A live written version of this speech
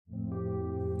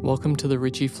Welcome to the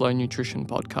Richie Flow Nutrition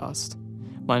Podcast.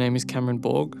 My name is Cameron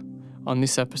Borg. On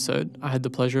this episode, I had the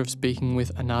pleasure of speaking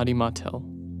with Anadi Martel.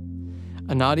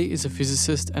 Anadi is a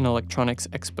physicist and electronics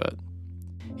expert.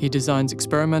 He designs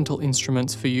experimental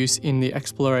instruments for use in the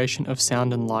exploration of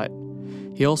sound and light.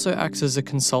 He also acts as a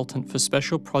consultant for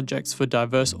special projects for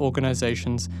diverse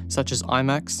organizations such as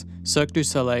IMAX, Cirque du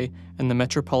Soleil, and the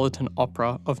Metropolitan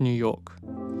Opera of New York.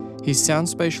 His sound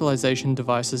spatialization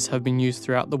devices have been used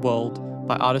throughout the world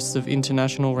by artists of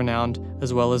international renown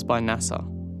as well as by NASA.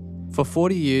 For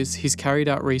 40 years, he's carried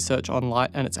out research on light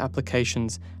and its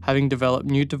applications, having developed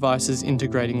new devices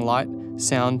integrating light,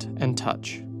 sound, and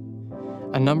touch.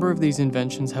 A number of these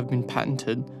inventions have been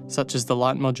patented, such as the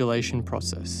light modulation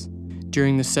process.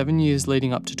 During the 7 years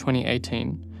leading up to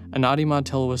 2018, Anadi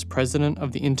Martel was president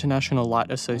of the International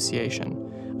Light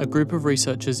Association, a group of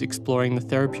researchers exploring the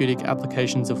therapeutic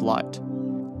applications of light.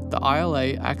 The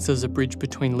ILA acts as a bridge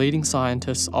between leading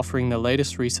scientists offering the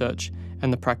latest research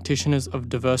and the practitioners of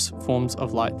diverse forms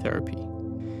of light therapy.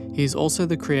 He is also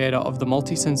the creator of the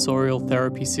multisensorial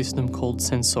therapy system called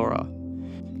Sensora.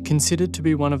 Considered to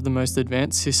be one of the most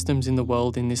advanced systems in the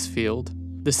world in this field,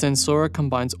 the Sensora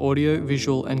combines audio,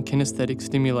 visual, and kinesthetic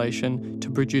stimulation to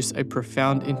produce a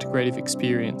profound integrative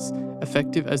experience,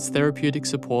 effective as therapeutic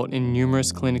support in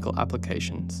numerous clinical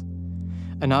applications.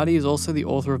 Anadi is also the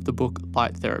author of the book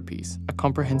Light Therapies, a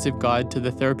comprehensive guide to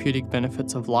the therapeutic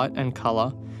benefits of light and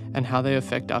colour and how they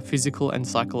affect our physical and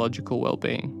psychological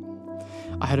well-being.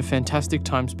 I had a fantastic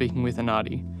time speaking with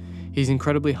Anadi. He's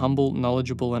incredibly humble,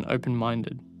 knowledgeable, and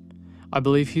open-minded. I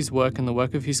believe his work and the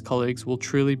work of his colleagues will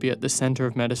truly be at the centre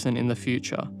of medicine in the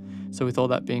future. So with all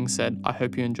that being said, I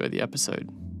hope you enjoy the episode.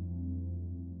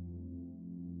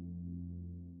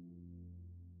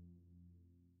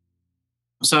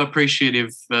 I'm so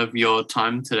appreciative of your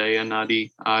time today,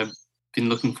 Anadi. I've been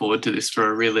looking forward to this for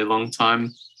a really long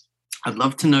time. I'd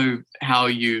love to know how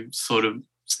you sort of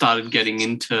started getting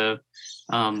into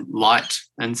light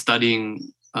and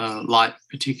studying light,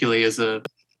 particularly as a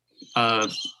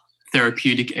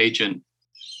therapeutic agent.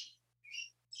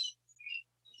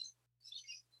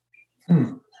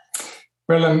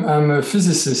 Well, I'm a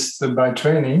physicist by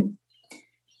training.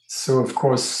 So, of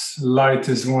course, light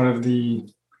is one of the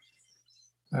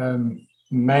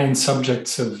main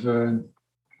subjects of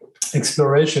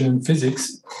exploration in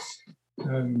physics,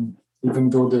 even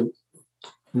though the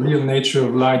real nature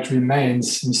of light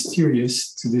remains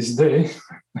mysterious to this day.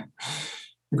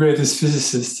 The greatest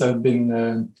physicists have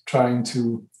been trying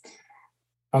to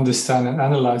understand and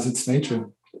analyze its nature.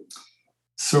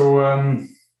 So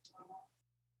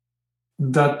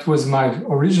that was my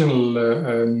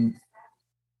original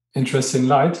interest in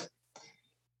light.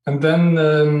 And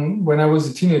then when I was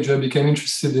a teenager, I became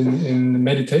interested in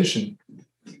meditation.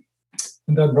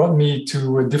 And that brought me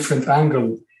to a different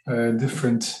angle, a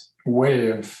different way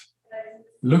of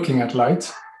looking at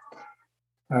light.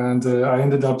 And I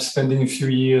ended up spending a few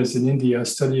years in India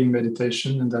studying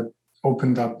meditation, and that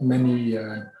opened up many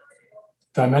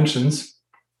dimensions.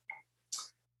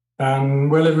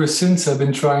 And well, ever since, I've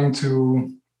been trying to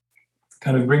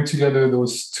kind of bring together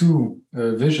those two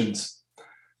visions.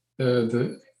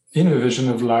 The inner vision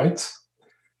of light,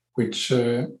 which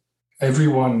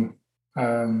everyone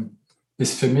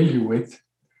is familiar with,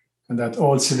 and that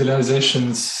all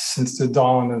civilizations since the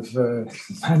dawn of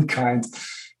mankind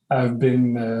have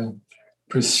been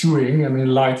pursuing. I mean,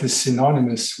 light is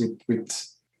synonymous with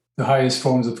the highest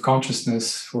forms of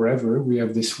consciousness forever. We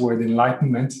have this word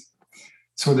enlightenment.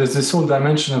 So there's this whole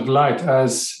dimension of light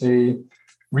as a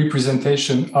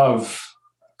representation of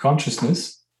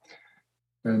consciousness,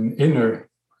 an inner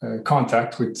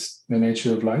contact with the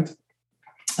nature of light,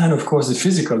 and of course the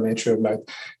physical nature of light,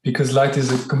 because light is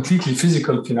a completely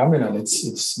physical phenomenon.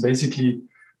 It's basically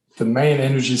the main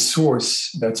energy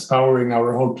source that's powering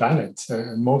our whole planet.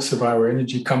 Most of our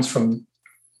energy comes from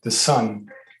the sun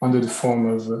under the form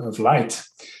of light.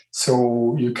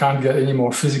 So you can't get any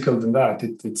more physical than that.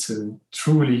 It's a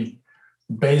truly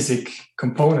basic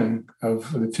component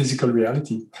of the physical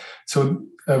reality. So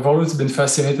I've always been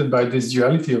fascinated by this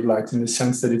duality of light in the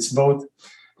sense that it's both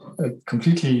a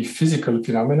completely physical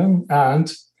phenomenon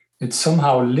and it's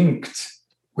somehow linked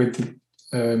with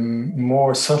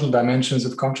more subtle dimensions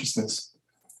of consciousness.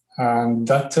 And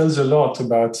that tells a lot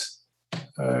about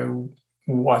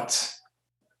what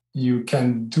you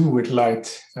can do with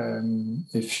light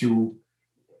if you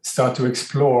start to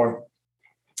explore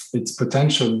its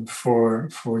potential for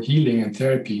healing and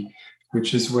therapy,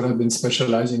 which is what I've been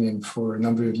specializing in for a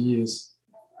number of years.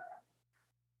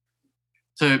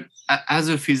 So as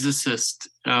a physicist,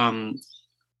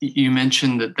 you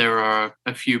mentioned that there are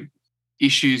a few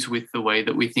issues with the way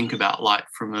that we think about light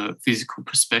from a physical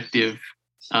perspective.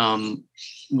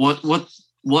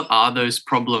 What are those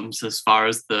problems as far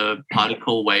as the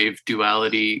particle wave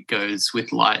duality goes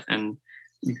with light? And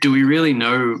do we really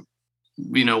know,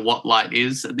 what light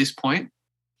is at this point?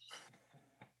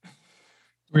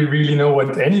 We really know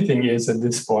what anything is at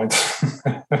this point.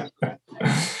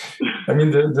 I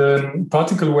mean, the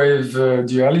particle wave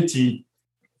duality,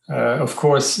 of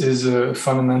course, is a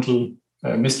fundamental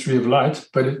mystery of light,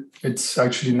 but it's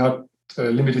actually not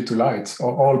limited to light.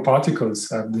 All particles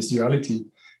have this duality.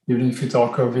 Even if you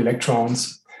talk of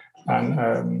electrons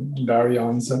and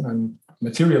baryons and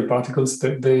material particles,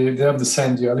 they have the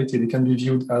same duality. They can be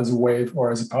viewed as a wave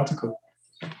or as a particle.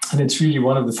 And it's really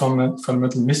one of the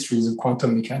fundamental mysteries of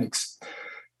quantum mechanics.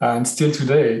 And still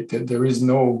today, there is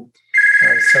no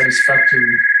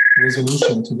satisfactory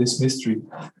resolution to this mystery.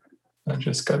 I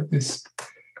just got this.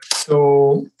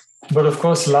 So, but of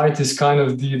course, light is kind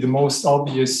of the most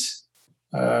obvious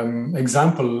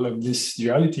example of this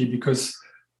duality, because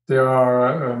there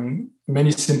are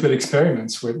many simple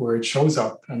experiments where it shows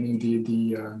up. I mean, the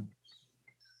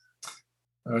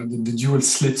dual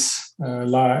slits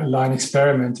line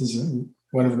experiment is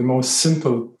one of the most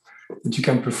simple that you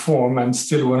can perform, and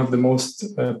still one of the most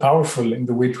powerful in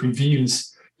the way it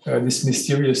reveals this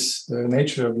mysterious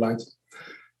nature of light.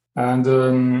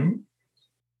 And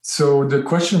so the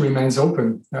question remains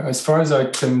open. As far as I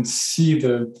can see,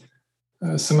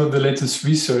 some of the latest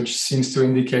research seems to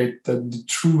indicate that the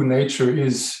true nature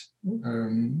is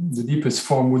the deepest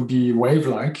form would be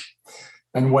wave-like,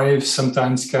 and waves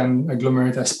sometimes can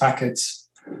agglomerate as packets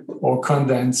or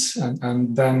condense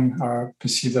and then are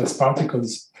perceived as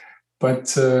particles.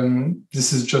 But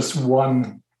this is just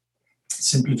one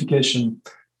simplification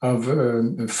of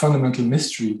a fundamental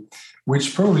mystery,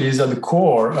 which probably is at the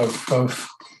core of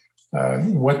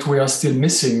what we are still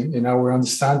missing in our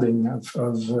understanding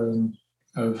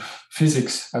of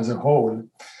physics as a whole.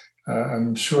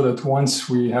 I'm sure that once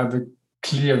we have a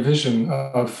clear vision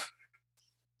of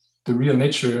the real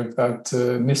nature of that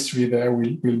mystery, there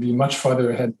we'll be much farther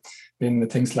ahead in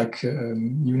things like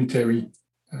unitary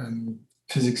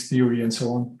physics theory and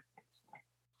so on.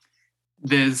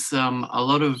 There's a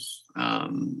lot of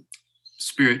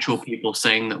spiritual people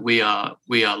saying that we are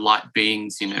light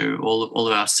beings. All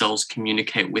of our cells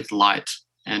communicate with light,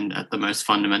 and at the most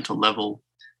fundamental level,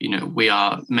 we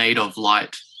are made of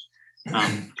light.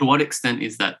 To what extent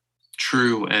is that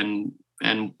true, and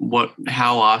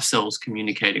how are cells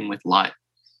communicating with light?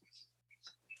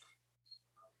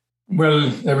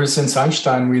 Well, ever since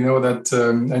Einstein, we know that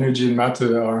energy and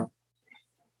matter are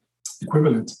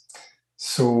equivalent.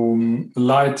 So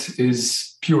light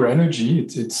is pure energy.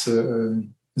 It's a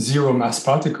zero mass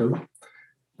particle.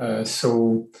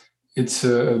 So it's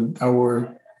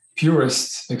our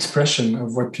purest expression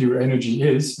of what pure energy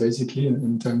is, basically,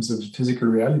 in terms of physical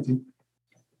reality.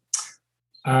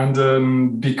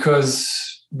 And because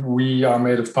we are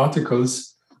made of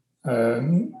particles,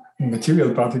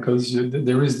 material particles,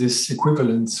 there is this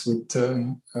equivalence with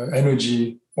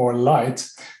energy or light.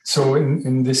 So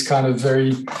in this kind of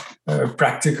very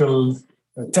practical,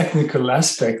 technical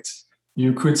aspect,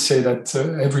 you could say that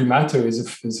every matter is a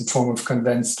form of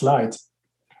condensed light.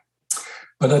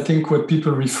 But I think what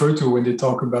people refer to when they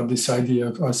talk about this idea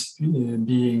of us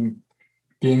being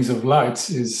beings of light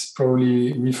is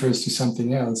probably refers to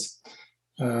something else.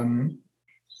 To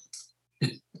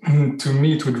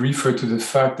me, it would refer to the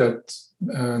fact that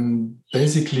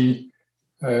basically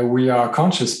we are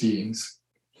conscious beings.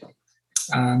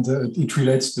 And it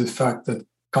relates to the fact that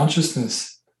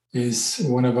consciousness is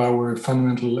one of our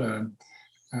fundamental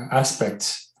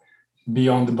aspects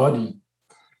beyond the body.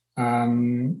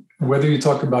 Whether you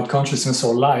talk about consciousness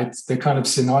or light, they're kind of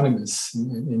synonymous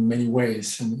in many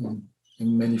ways and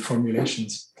in many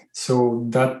formulations. So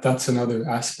that's another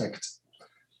aspect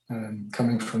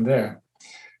coming from there.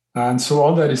 And so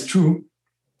all that is true.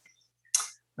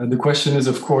 The question is,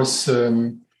 of course,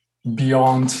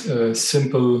 beyond a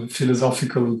simple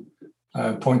philosophical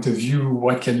point of view,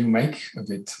 what can you make of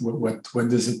it? What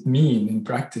does it mean in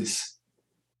practice?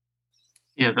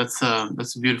 Yeah, that's a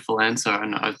beautiful answer,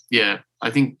 and I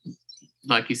think,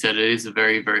 like you said, it is a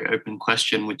very, very open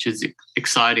question, which is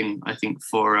exciting, I think,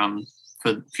 for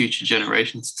future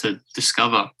generations to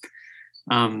discover.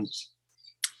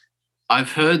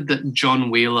 I've heard that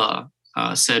John Wheeler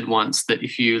said once that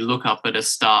if you look up at a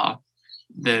star,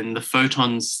 then the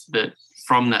photons that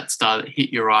from that star that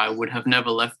hit your eye would have never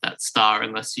left that star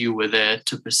unless you were there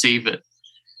to perceive it.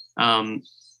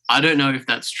 I don't know if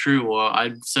that's true, or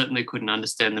I certainly couldn't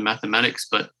understand the mathematics,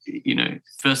 but,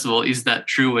 first of all, is that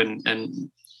true?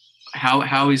 And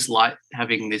how is light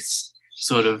having this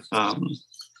sort of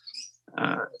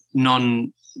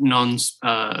non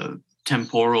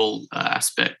temporal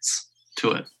aspects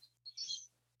to it.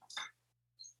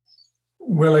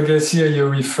 Well, I guess here you're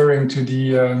referring to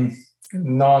the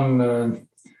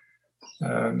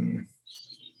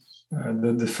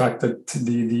the fact that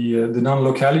the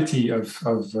non-locality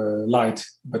of light,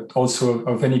 but also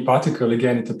of any particle.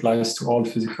 Again, it applies to all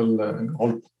physical,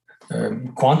 all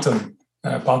quantum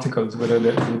particles, whether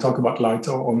we talk about light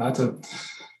or matter.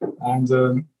 And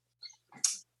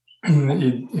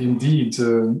indeed,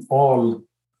 all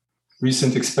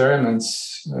recent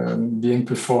experiments being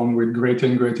performed with greater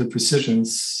and greater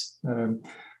precisions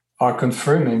are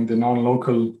confirming the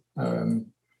non-local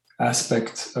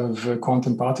aspect of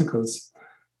quantum particles.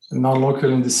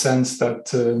 Non-local in the sense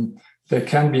that there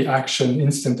can be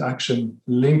instant action,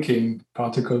 linking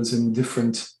particles in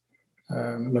different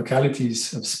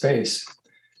localities of space.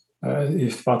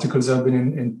 If particles have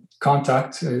been in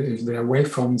contact, if their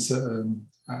waveforms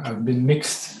have been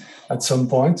mixed at some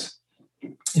point,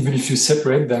 even if you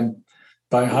separate them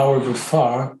by however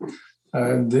far,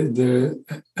 there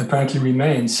apparently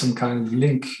remains some kind of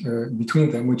link between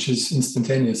them, which is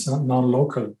instantaneous,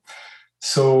 non-local.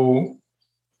 So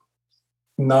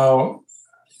now,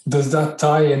 does that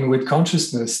tie in with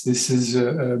consciousness? This is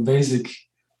a basic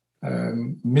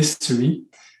mystery,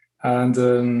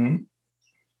 and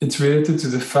it's related to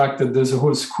the fact that there's a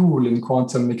whole school in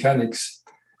quantum mechanics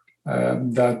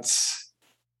that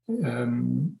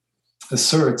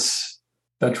asserts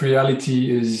that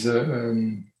reality is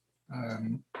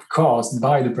caused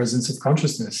by the presence of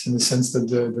consciousness, in the sense that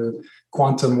the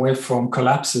quantum waveform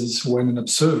collapses when an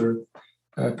observer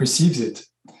perceives it.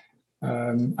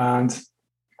 And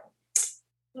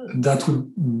that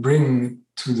would bring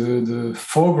to the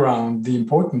foreground the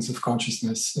importance of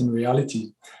consciousness in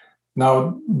reality.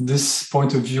 Now, this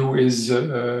point of view is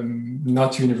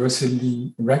not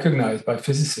universally recognized by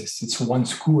physicists. It's one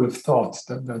school of thought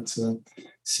that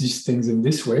sees things in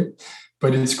this way.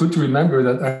 But it's good to remember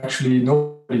that actually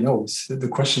nobody knows. The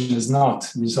question is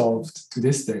not resolved to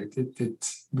this date. It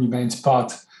remains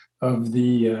part of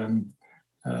the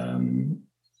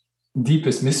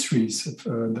deepest mysteries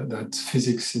that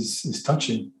physics is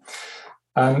touching.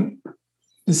 And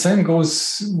the same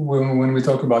goes when we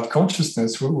talk about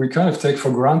consciousness. We kind of take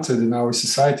for granted in our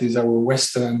societies, our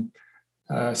Western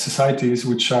societies,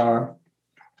 which are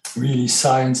really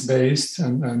science-based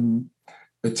and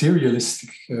materialistic,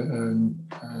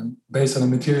 based on a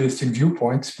materialistic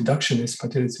viewpoint, reductionist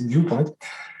materialistic viewpoint.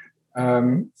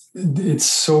 It's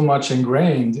so much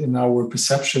ingrained in our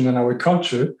perception and our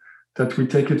culture that we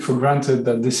take it for granted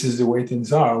that this is the way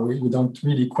things are. We don't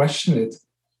really question it.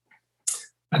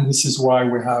 And this is why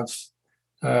we have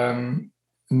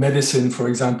medicine, for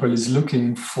example, is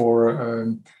looking for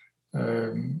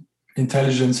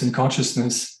intelligence and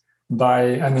consciousness by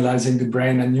analyzing the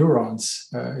brain and neurons.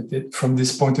 From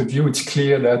this point of view, it's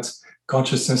clear that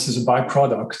consciousness is a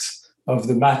byproduct of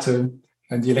the matter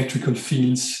and the electrical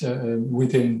fields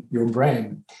within your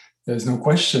brain. There's no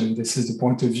question. This is the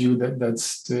point of view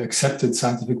that's the accepted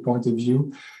scientific point of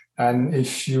view. And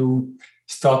if you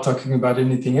start talking about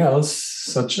anything else,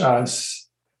 such as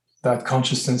that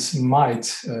consciousness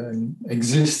might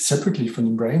exist separately from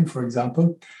the brain, for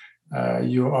example,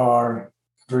 you are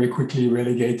very quickly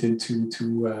relegated to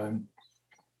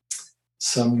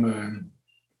some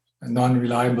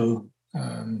non-reliable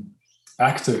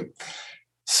actor.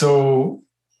 So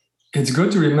it's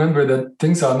good to remember that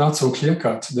things are not so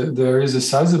clear-cut. There is a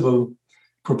sizable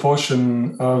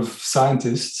proportion of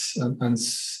scientists, and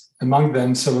among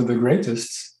them some of the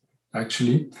greatest,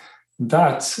 actually,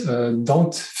 that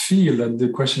don't feel that the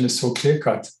question is so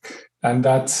clear-cut, and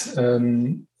that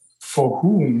for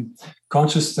whom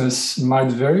consciousness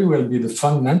might very well be the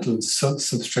fundamental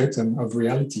substratum of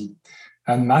reality,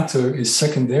 and matter is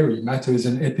secondary. Matter is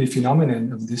an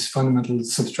epiphenomenon of this fundamental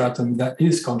substratum that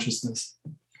is consciousness.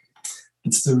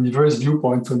 It's the reverse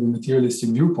viewpoint from the materialistic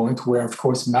viewpoint, where, of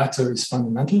course, matter is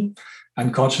fundamental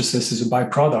and consciousness is a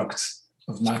byproduct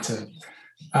of matter.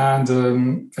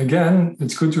 And again,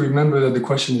 it's good to remember that the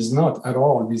question is not at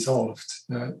all resolved,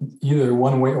 either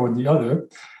one way or the other.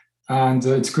 And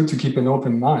it's good to keep an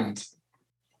open mind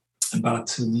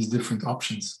about these different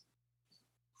options.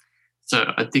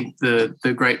 So I think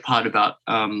the great part about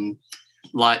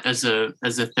light as a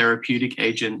therapeutic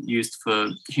agent used for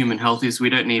human health is we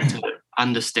don't need to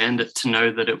understand it to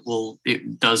know that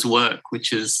it does work,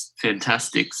 which is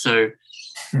fantastic. So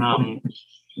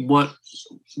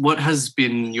what has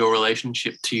been your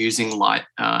relationship to using light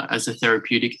as a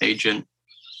therapeutic agent?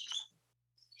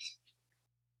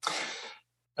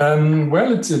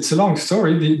 Well, it's a long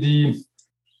story.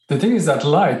 The the thing is that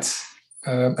light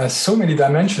has so many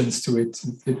dimensions to it.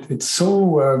 It's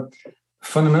so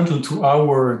fundamental to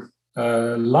our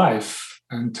life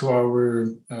and to our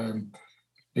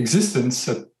existence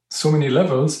at so many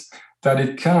levels that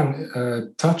it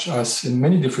can touch us in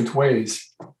many different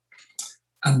ways.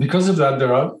 And because of that,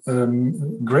 there are a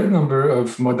great number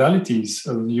of modalities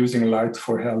of using light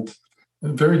for health,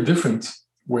 very different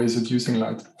ways of using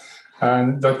light.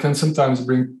 And that can sometimes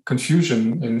bring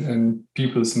confusion in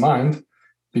people's mind,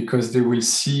 because they will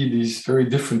see these very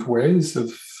different ways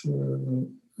of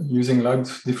using light,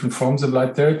 different forms of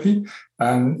light therapy.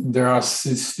 And they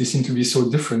seem to be so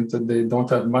different that they don't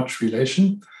have much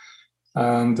relation.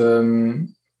 And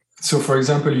so, for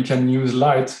example, you can use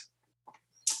light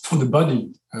for the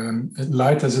body.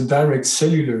 Light has a direct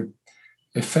cellular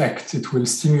effect. It will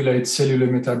stimulate cellular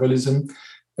metabolism.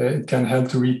 It can help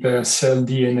to repair cell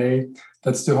DNA.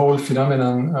 That's the whole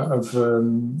phenomenon of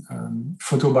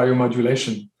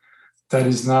photobiomodulation that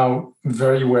is now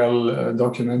very well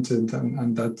documented,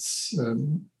 and that's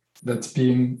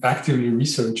being actively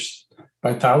researched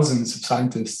by thousands of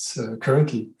scientists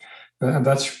currently. And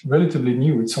that's relatively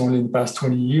new. It's only in the past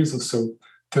 20 years or so,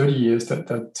 30 years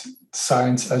that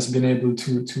science has been able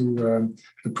to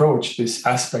approach this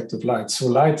aspect of light. So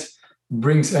light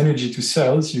brings energy to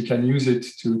cells. You can use it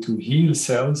to heal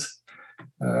cells,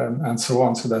 and so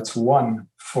on. So that's one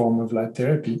form of light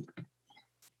therapy.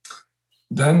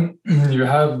 Then you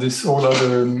have this whole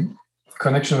other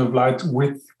connection of light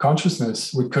with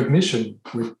consciousness, with cognition,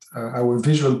 with our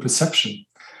visual perception.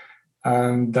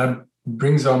 And that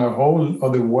brings on a whole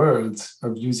other world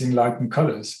of using light and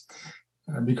colors,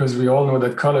 because we all know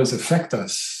that colors affect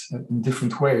us in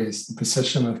different ways. The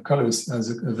perception of colors has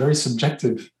a very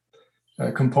subjective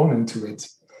component to it,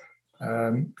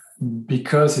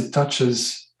 because it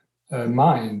touches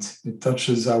mind. It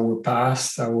touches our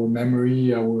past, our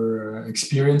memory, our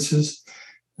experiences.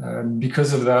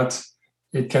 Because of that,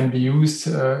 it can be used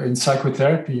in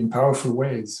psychotherapy in powerful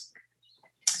ways.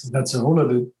 That's a whole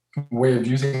other way of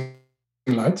using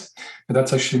light. But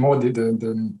that's actually more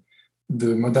the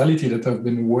modality that I've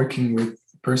been working with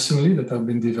personally, that I've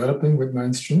been developing with my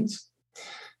instruments.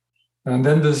 And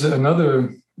then there's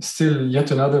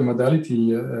yet another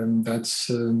modality that's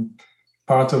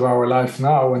part of our life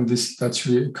now, and that's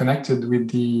connected with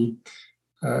the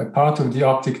part of the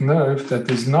optic nerve that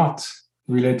is not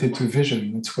related to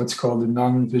vision. It's what's called the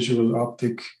non-visual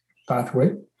optic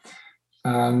pathway.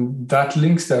 And that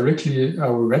links directly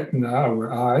our retina,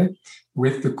 our eye,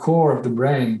 with the core of the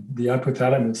brain, the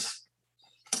hypothalamus.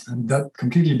 And that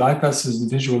completely bypasses the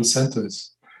visual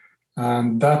centers.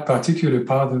 And that particular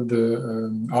part of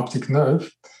the optic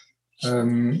nerve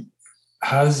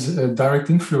has a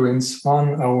direct influence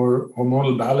on our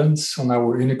hormonal balance, on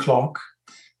our inner clock,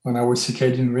 on our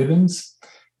circadian rhythms.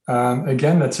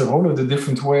 Again, that's a whole other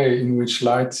different way in which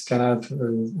light can have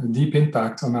a deep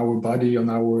impact on our body, on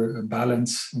our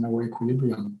balance, and our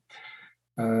equilibrium.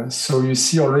 So you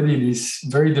see already these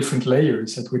very different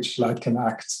layers at which light can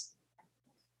act.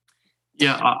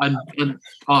 Yeah,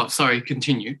 sorry,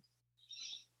 continue.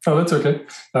 Oh, that's okay.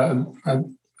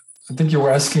 I think you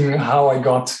were asking how I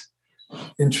got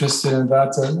interested in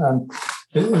that,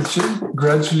 and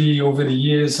gradually over the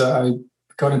years I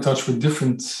got in touch with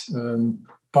different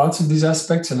parts of these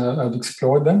aspects, and I've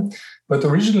explored them. But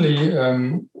originally,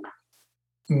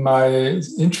 my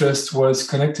interest was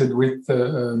connected with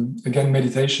again,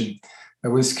 meditation. I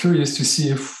was curious to see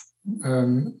if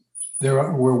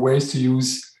there were ways to use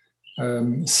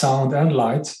sound and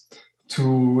light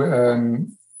to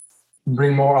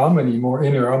bring more harmony, more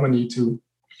inner harmony, to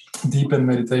deepen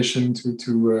meditation,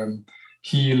 to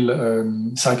heal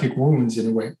psychic wounds in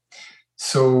a way.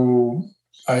 So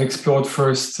I explored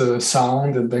first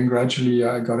sound, and then gradually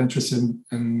I got interested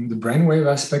in the brainwave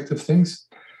aspect of things,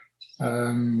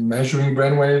 measuring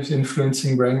brainwaves,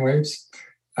 influencing brainwaves.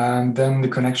 And then the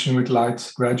connection with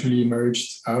light gradually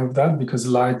emerged out of that, because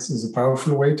light is a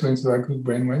powerful way to interact with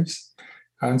brainwaves.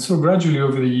 And so gradually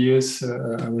over the years,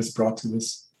 I was brought to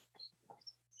this.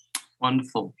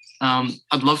 Wonderful.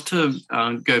 I'd love to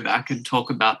go back and talk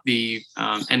about the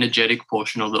energetic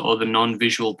portion or the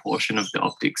non-visual portion of the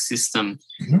optic system,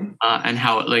 and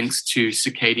how it links to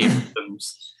circadian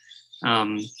rhythms.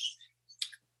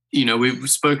 We've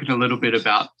spoken a little bit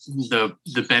about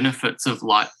the benefits of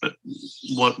light, but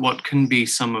what can be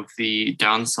some of the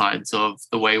downsides of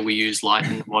the way we use light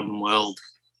in the modern world?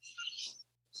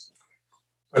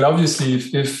 Well, obviously,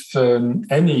 if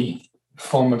any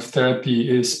form of therapy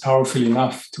is powerful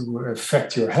enough to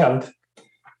affect your health,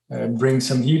 bring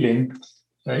some healing,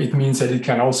 it means that it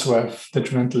can also have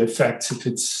detrimental effects if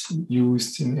it's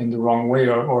used in the wrong way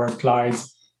or applied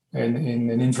in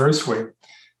an inverse way.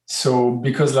 So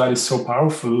because light is so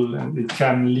powerful, and it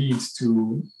can lead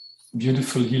to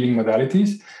beautiful healing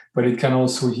modalities, but it can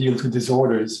also heal to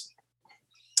disorders.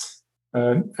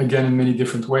 Again, in many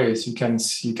different ways. You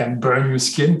can burn your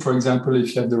skin, for example,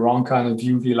 if you have the wrong kind of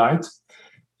UV light.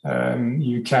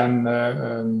 You can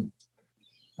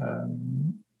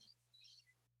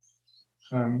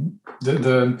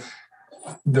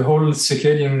the whole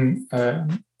circadian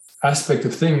aspect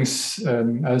of things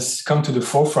has come to the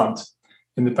forefront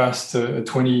in the past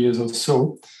 20 years or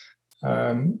so.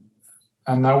 And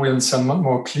now we understand much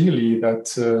more clearly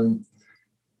that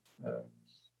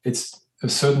it's a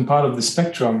certain part of the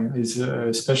spectrum is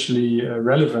especially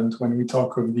relevant when we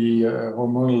talk of the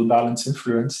hormonal balance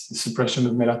influence, the suppression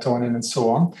of melatonin and so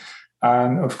on.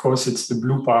 And of course, it's the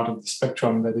blue part of the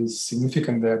spectrum that is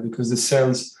significant there, because the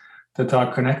cells that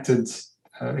are connected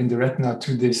in the retina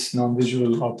to this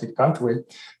non-visual optic pathway,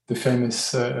 the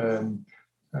famous the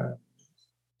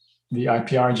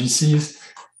IPRGCs,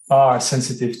 are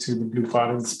sensitive to the blue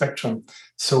part of the spectrum.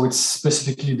 So it's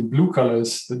specifically the blue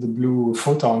colors, the blue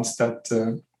photons that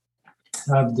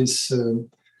have this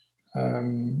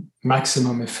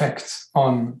maximum effect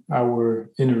on our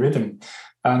inner rhythm.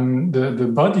 And the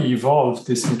body evolved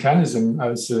this mechanism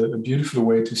as a beautiful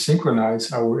way to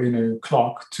synchronize our inner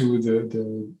clock to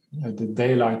the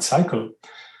daylight cycle.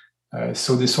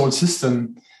 So this whole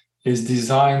system is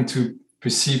designed to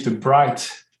perceive the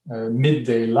bright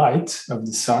midday light of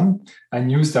the sun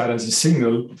and use that as a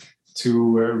signal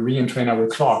to re-entrain our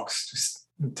clocks,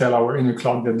 to tell our inner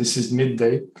clock that this is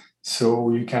midday,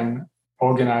 so you can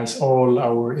organize all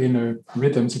our inner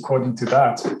rhythms according to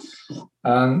that.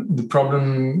 And the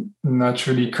problem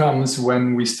naturally comes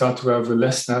when we start to have a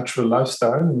less natural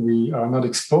lifestyle and we are not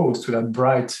exposed to that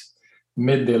bright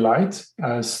midday light,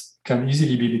 as can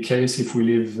easily be the case if we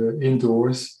live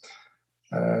indoors,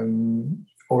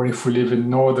 or if we live in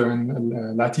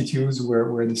northern latitudes where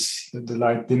the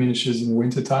light diminishes in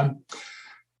wintertime.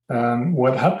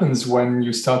 What happens when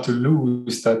you start to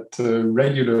lose that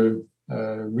regular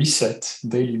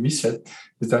daily reset,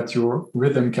 is that your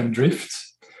rhythm can drift,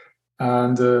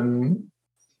 and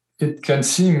it can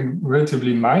seem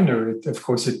relatively minor. Of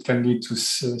course, it can lead to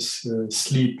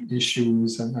sleep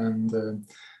issues and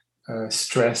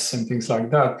stress and things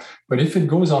like that. But if it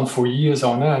goes on for years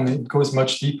on end, it goes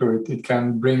much deeper. It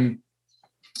can bring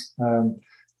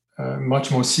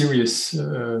much more serious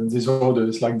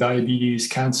disorders like diabetes,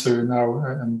 cancer now,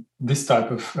 and this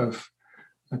type of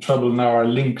trouble now are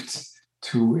linked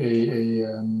to a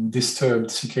disturbed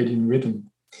circadian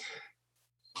rhythm.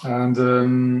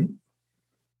 And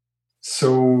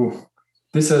so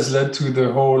this has led to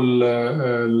the whole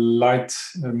light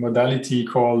modality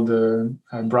called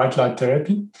bright light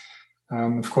therapy.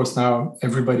 Of course, now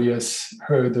everybody has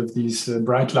heard of these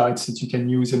bright lights that you can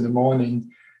use in the morning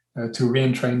to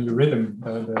re-entrain your rhythm.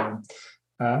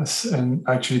 And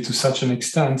actually to such an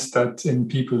extent that in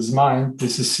people's mind,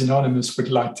 this is synonymous with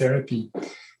light therapy.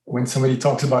 When somebody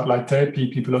talks about light therapy,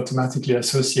 people automatically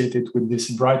associate it with this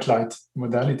bright light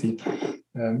modality.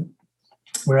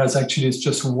 Whereas actually it's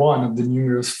just one of the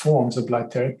numerous forms of light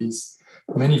therapies.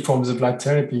 Many forms of light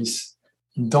therapies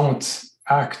don't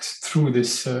act through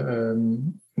this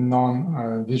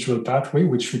non-visual pathway,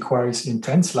 which requires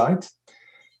intense light,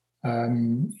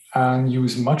 and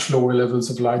use much lower levels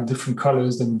of light, different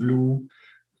colors than blue,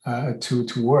 to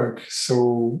work.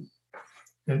 So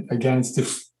again, it's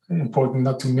important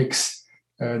not to mix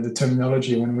the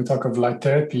terminology. When we talk of light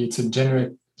therapy, it's a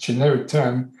generic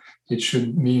term. It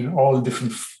should mean all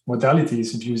different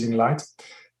modalities of using light.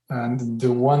 And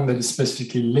the one that is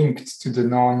specifically linked to the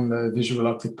non-visual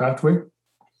optic pathway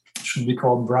should be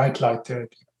called bright light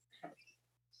therapy.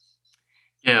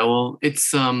 Yeah, well,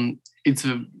 it's a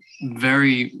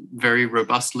very, very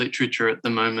robust literature at the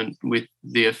moment with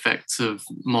the effects of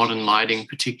modern lighting,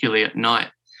 particularly at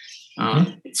night.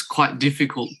 It's quite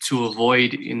difficult to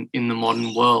avoid in the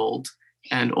modern world,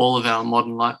 and all of our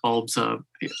modern light bulbs are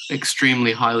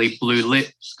extremely highly blue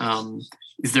lit.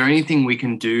 Is there anything we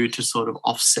can do to sort of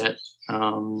offset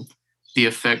the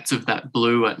effects of that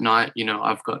blue at night? You know,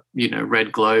 I've got,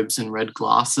 red globes and red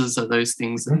glasses. Are those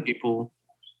things that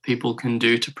people can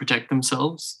do to protect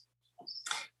themselves?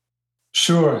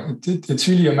 Sure. It's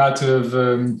really a matter of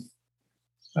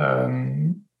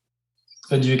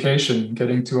education,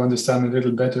 getting to understand a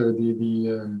little better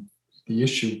the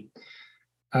issue.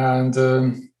 And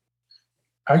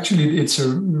actually, it's a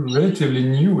relatively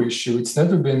new issue. It's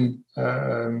never been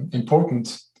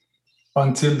important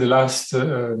until the last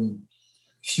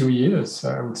few years,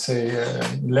 I would say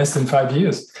less than 5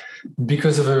 years.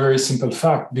 because of a very simple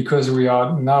fact, because we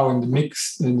are now in the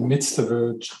midst of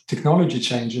a technology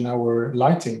change in our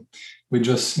lighting. We're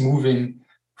just moving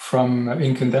from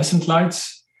incandescent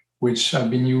lights, which have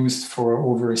been used for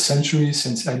over a century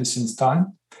since Edison's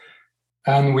time,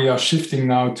 and we are shifting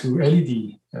now to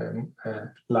LED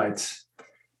lights.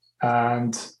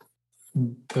 And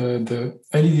the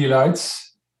LED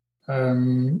lights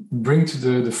bring to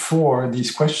the fore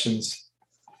these questions,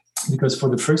 because for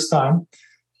the first time,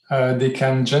 they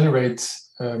can generate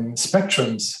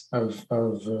spectrums of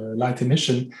light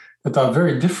emission that are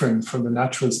very different from the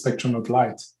natural spectrum of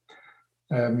light.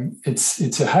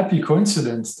 It's a happy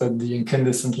coincidence that the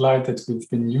incandescent light that we've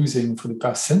been using for the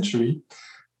past century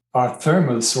are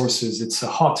thermal sources. It's a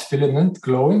hot filament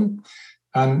glowing,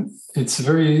 and it's a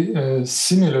very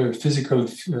similar physical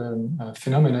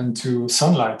phenomenon to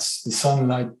sunlight. The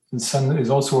sun is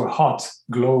also a hot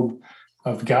globe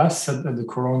of gas at the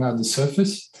corona at the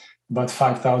surface, about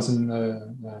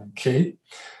 5,000 K.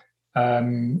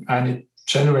 And it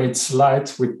generates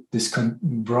light with this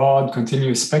broad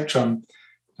continuous spectrum.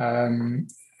 And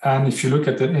if you look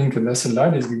at the incandescent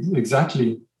light, it's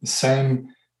exactly the same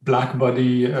black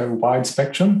body wide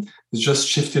spectrum. It's just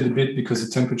shifted a bit because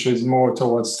the temperature is more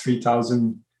towards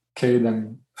 3,000 K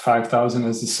than 5,000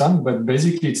 as the sun, but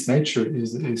basically its nature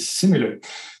is similar.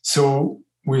 So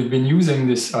we've been using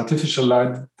this artificial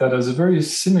light that has a very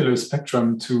similar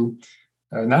spectrum to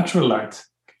natural light.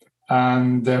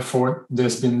 And therefore,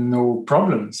 there's been no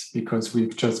problems because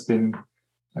we've just been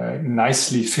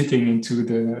nicely fitting into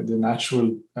the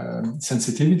natural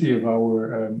sensitivity of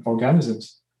our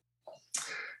organisms.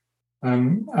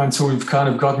 And so we've kind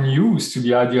of gotten used to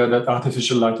the idea that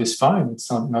artificial light is fine.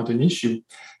 It's not an issue.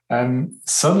 And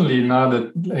suddenly, now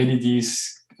that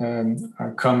LEDs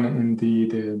are come in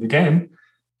the game,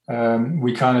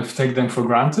 we kind of take them for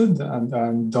granted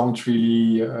and don't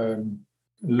really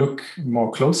look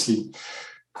more closely.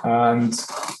 And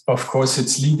of course,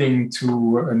 it's leading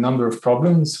to a number of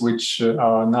problems which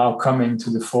are now coming to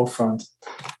the forefront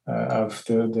of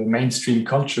the mainstream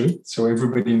culture. So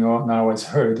everybody now has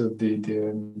heard of the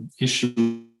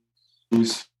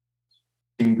issues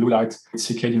in blue light,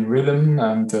 circadian rhythm.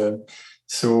 And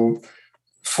so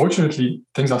fortunately,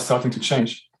 things are starting to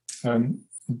change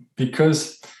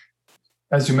because,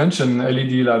 as you mentioned,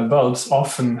 LED light bulbs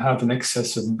often have an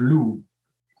excess of blue.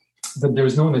 But there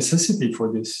is no necessity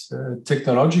for this.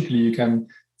 Technologically, you can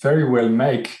very well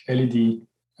make LED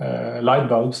light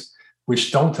bulbs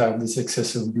which don't have this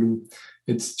excess of blue.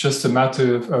 It's just a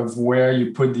matter of where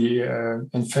you put the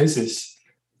emphasis.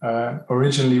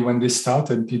 Originally, when this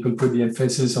started, people put the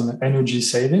emphasis on energy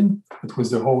saving. It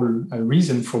was the whole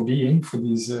reason for being for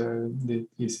these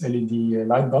LED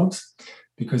light bulbs,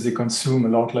 because they consume a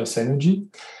lot less energy.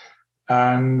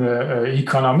 And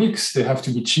economics, they have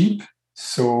to be cheap.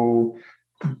 So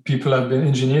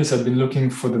engineers have been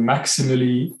looking for the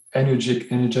maximally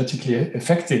energetically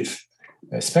effective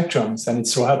spectrums. And it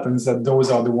so happens that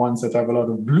those are the ones that have a lot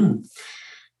of blue.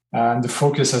 And the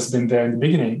focus has been there in the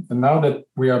beginning. And now that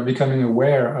we are becoming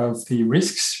aware of the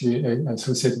risks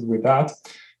associated with that,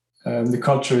 the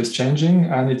culture is changing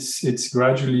and it's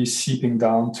gradually seeping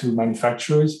down to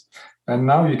manufacturers. And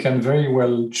now you can very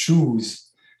well choose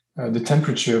the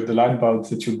temperature of the light bulbs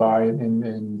that you buy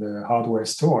in the hardware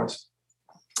stores.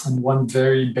 And one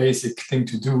very basic thing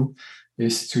to do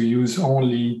is to use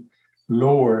only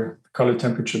lower color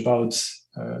temperature bulbs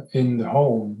in the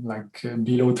home, like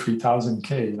below 3,000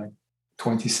 K, like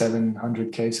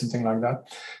 2,700 K, something like that.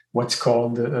 What's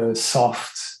called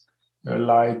soft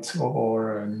light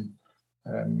or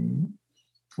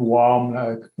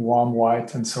warm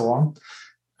white and so on.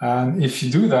 And if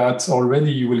you do that,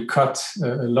 already you will cut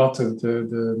a lot of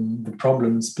the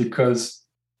problems, because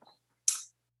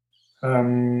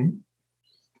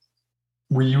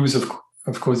we use,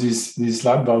 of course, these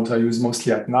light bulbs are used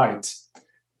mostly at night.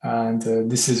 And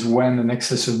this is when an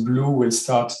excess of blue will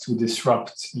start to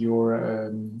disrupt your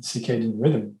circadian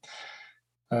rhythm.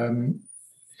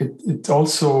 It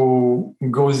also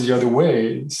goes the other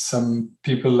way. Some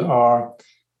people are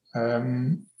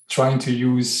trying to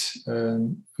use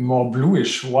more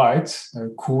bluish white,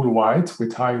 cool white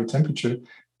with higher temperature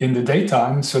in the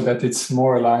daytime, so that it's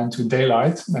more aligned to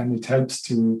daylight, and it helps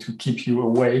to keep you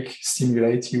awake,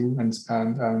 stimulate you, and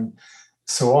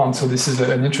so on. So this is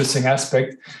an interesting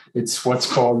aspect. It's what's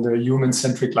called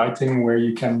human-centric lighting, where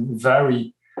you can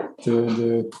vary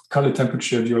the color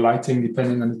temperature of your lighting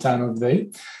depending on the time of day.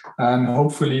 And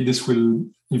hopefully this will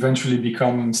eventually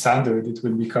become standard. It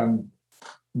will become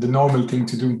the normal thing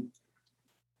to do.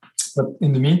 But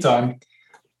in the meantime,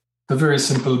 the very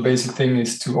simple basic thing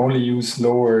is to only use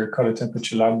lower color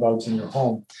temperature light bulbs in your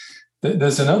home.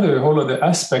 There's another whole other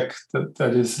aspect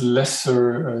that is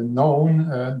lesser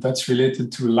known that's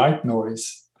related to light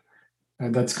noise.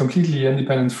 That's completely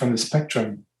independent from the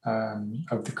spectrum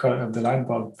of the color of the light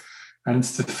bulb. And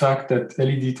it's the fact that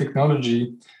LED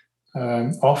technology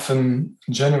often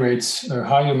generates a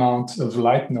high amount of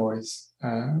light noise.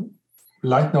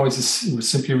 Light noise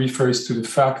simply refers to the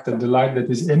fact that the light that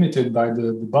is emitted by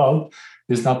the bulb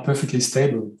is not perfectly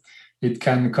stable. It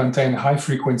can contain high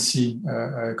frequency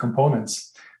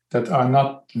components that are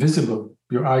not visible.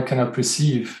 Your eye cannot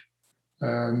perceive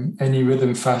any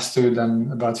rhythm faster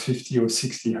than about 50 or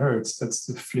 60 hertz. That's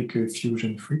the flicker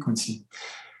fusion frequency.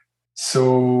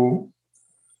 So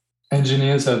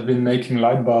engineers have been making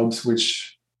light bulbs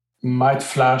which might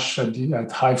flash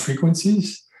at high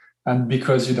frequencies. And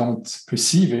because you don't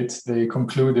perceive it, they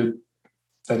concluded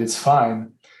that it's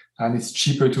fine and it's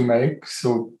cheaper to make.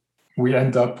 So we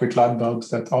end up with light bulbs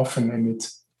that often emit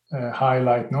high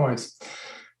light noise.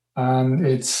 And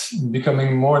it's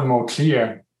becoming more and more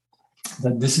clear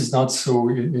that this is not so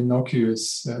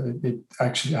innocuous. It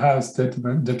actually has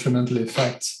detrimental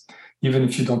effects, even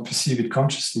if you don't perceive it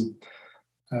consciously.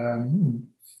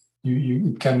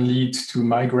 It can lead to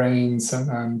migraines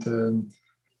and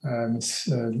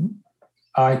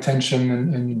eye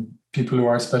tension in people who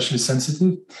are especially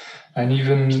sensitive. And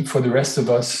even for the rest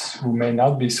of us who may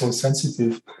not be so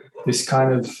sensitive, this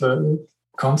kind of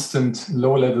constant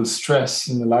low-level stress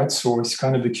in the light source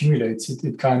kind of accumulates.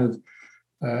 It kind of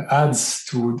adds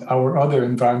to our other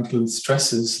environmental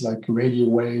stresses like radio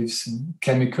waves and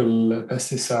chemical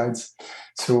pesticides.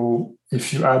 So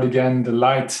if you add again the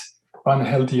light,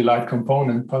 unhealthy light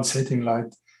component, pulsating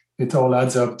light, it all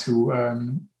adds up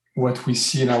to what we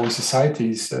see in our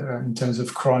societies in terms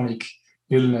of chronic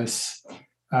illness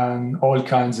and all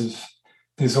kinds of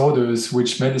disorders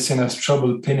which medicine has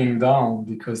trouble pinning down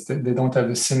because they don't have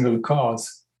a single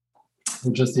cause.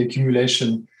 They're just the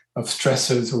accumulation of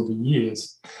stressors over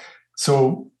years.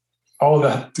 So all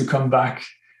that to come back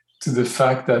to the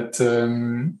fact that,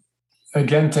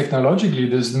 again, technologically,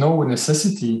 there's no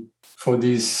necessity for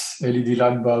these LED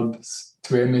light bulbs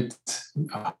to emit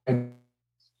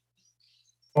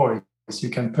noise. You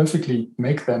can perfectly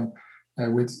make them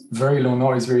with very low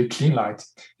noise, very clean light.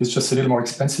 It's just a little more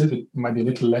expensive. It might be a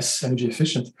little less energy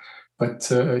efficient,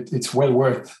 but it's well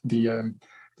worth the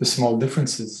small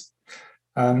differences.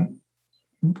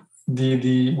 With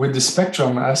the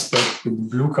spectrum aspect, with the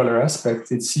blue color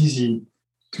aspect, it's easy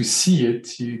to see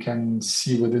it. You can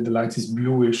see whether the light is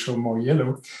bluish or more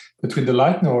yellow. But with the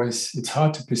light noise, it's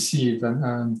hard to perceive,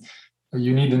 and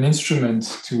you need an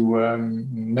instrument to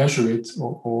measure it,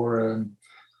 or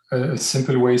a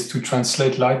simple way is to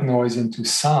translate light noise into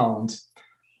sound,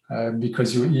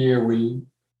 because your ear will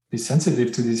be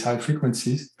sensitive to these high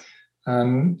frequencies.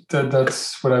 And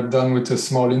that's what I've done with a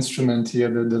small instrument here,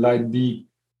 the Light B,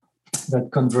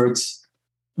 that converts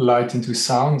light into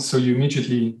sound. So you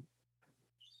immediately,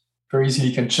 very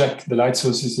easily can check the light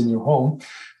sources in your home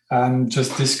and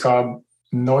just discard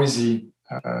noisy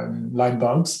light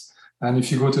bulbs. And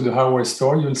if you go to the hardware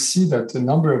store, you'll see that a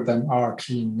number of them are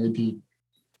clean. Maybe,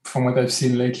 from what I've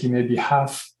seen lately, maybe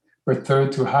half or a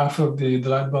third to half of the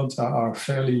light bulbs are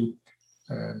fairly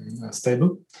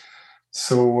stable.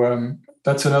 So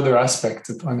that's another aspect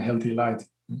of unhealthy light.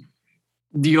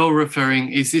 You're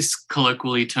referring, is this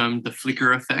colloquially termed the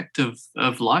flicker effect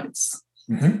of lights?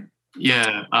 Mm-hmm.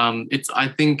 Yeah, I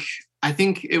think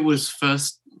it was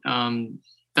first.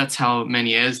 That's how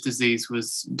Meniere's disease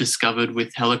was discovered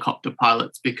with helicopter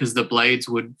pilots, because the blades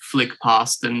would flick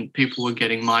past and people were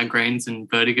getting migraines and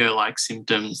vertigo-like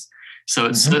symptoms. So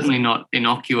it's certainly not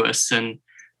innocuous. And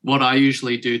what I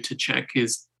usually do to check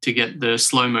is to get the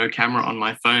slow-mo camera on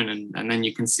my phone, and then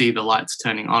you can see the lights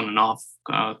turning on and off.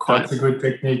 That's a good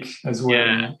technique as well.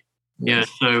 Yeah. Yes.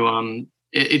 Yeah. So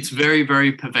it's very,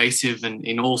 very pervasive, and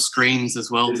in all screens as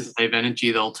well. To save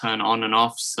energy, they'll turn on and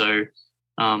off. So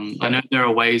I know there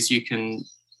are ways you can,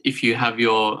 if you have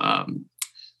your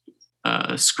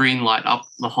screen light up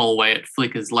the whole way, it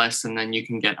flickers less, and then you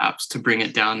can get apps to bring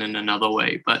it down in another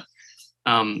way. But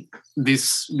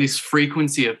this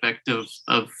frequency effect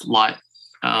of light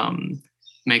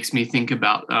makes me think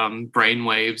about brain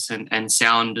waves and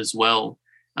sound as well.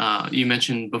 You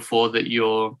mentioned before that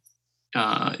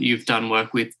you've done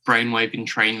work with brainwave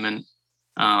entrainment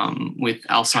with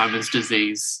Alzheimer's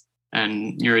disease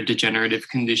and neurodegenerative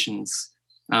conditions.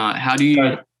 How do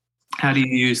you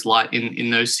use light in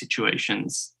those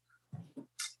situations?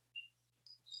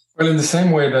 Well, in the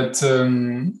same way that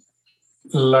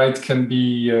light can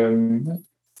be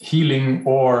healing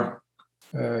or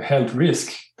health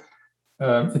risk,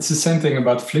 It's the same thing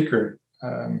about flicker.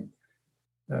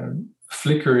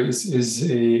 Flicker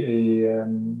is a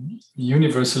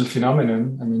universal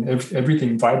phenomenon. I mean,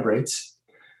 everything vibrates.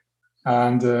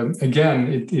 And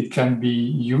again, it can be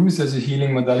used as a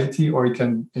healing modality, or it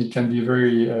can be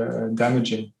very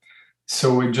damaging.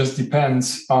 So it just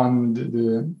depends on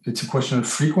it's a question of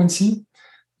frequency,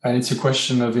 and it's a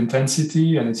question of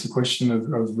intensity, and it's a question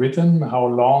of rhythm, how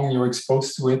long you're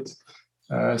exposed to it.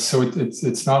 So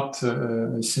it's not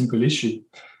a simple issue.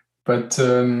 But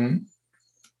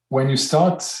when you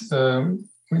start,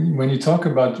 when you talk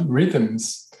about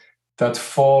rhythms that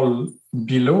fall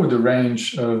below the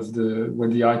range of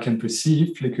what the eye can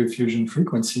perceive, flicker fusion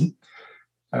frequency,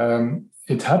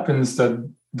 it happens that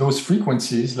those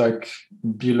frequencies, like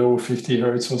below 50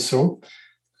 hertz or so,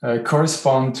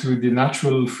 correspond to the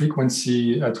natural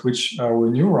frequency at which our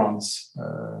neurons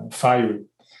fire.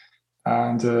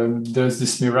 And there's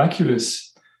this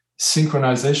miraculous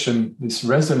synchronization, this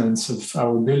resonance of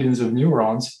our billions of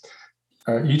neurons,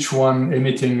 each one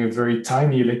emitting a very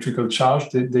tiny electrical charge.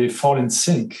 They fall in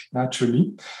sync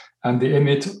naturally, and they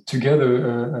emit together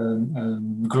a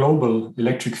global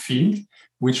electric field,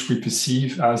 which we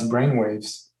perceive as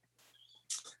brainwaves.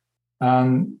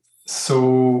 And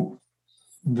so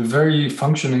the very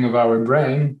functioning of our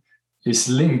brain is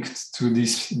linked to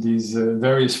these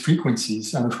various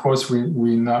frequencies. And of course,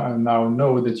 we now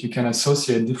know that you can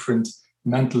associate different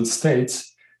mental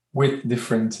states with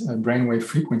different brainwave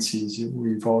frequencies.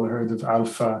 We've all heard of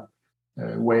alpha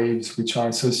waves, which are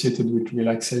associated with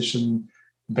relaxation,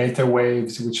 beta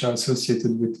waves, which are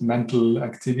associated with mental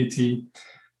activity,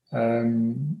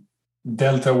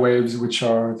 delta waves, which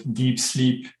are deep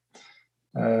sleep.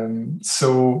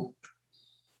 So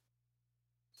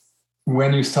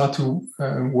when you start to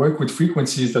work with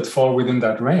frequencies that fall within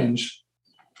that range,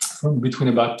 from between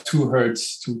about 2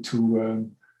 hertz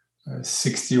to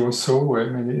 60 or so,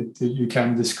 you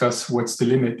can discuss what's the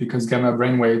limit, because gamma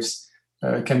brainwaves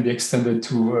can be extended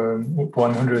to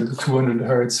 100, 200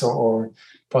 hertz or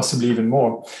possibly even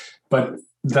more. But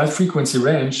that frequency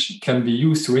range can be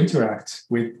used to interact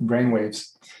with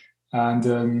brainwaves.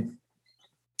 And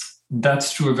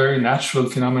that's through a very natural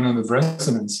phenomenon of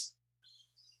resonance.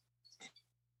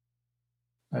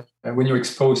 When you're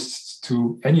exposed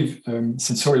to any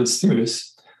sensorial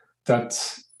stimulus that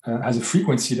has a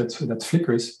frequency that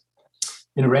flickers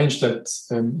in a range that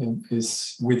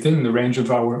is within the range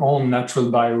of our own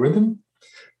natural biorhythm,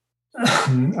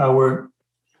 our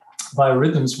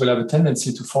biorhythms will have a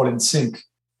tendency to fall in sync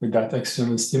with that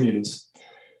external stimulus.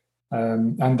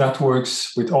 And that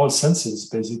works with all senses,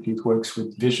 basically. It works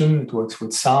with vision, it works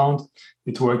with sound,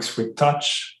 it works with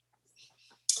touch.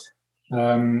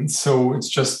 So it's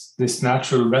just this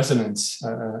natural resonance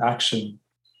action.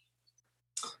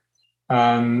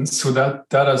 And so that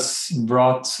has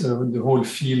brought the whole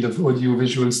field of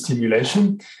audiovisual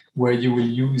stimulation, where you will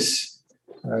use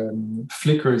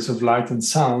flickers of light and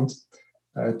sound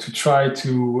to try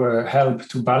to help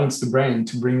to balance the brain,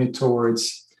 to bring it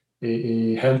towards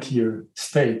a healthier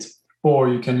state. Or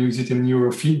you can use it in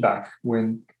neurofeedback,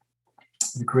 when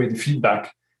you create a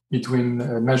feedback between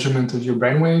measurement of your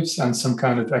brainwaves and some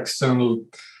kind of external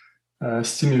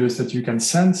stimulus that you can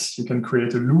sense. You can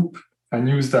create a loop and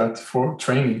use that for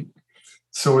training.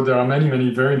 So there are many,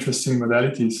 many very interesting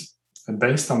modalities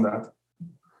based on that.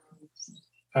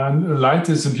 And light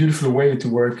is a beautiful way to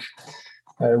work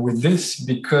with this,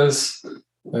 because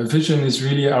vision is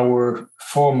really our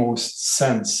foremost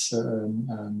sense.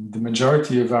 The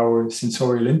majority of our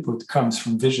sensorial input comes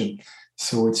from vision.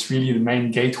 So it's really the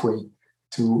main gateway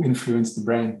to influence the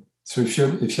brain. So if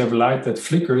you have light that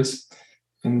flickers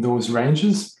in those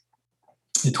ranges,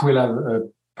 it will have a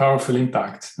powerful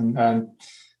impact. And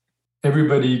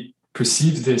everybody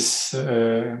perceives this.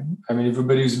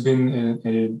 Everybody who's been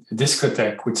in a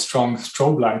discotheque with strong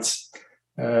strobe lights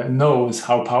knows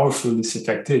how powerful this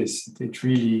effect is. It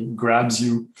really grabs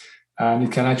you, and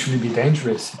it can actually be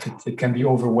dangerous. It can be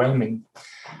overwhelming.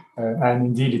 And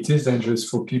indeed, it is dangerous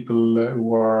for people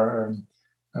who are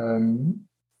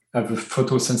have a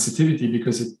photosensitivity,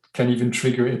 because it can even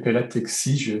trigger epileptic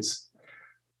seizures.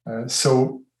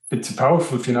 So it's a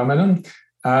powerful phenomenon,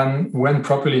 and when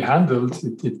properly handled,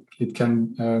 it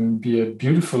can be a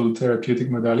beautiful therapeutic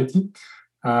modality.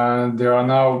 There are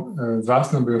now a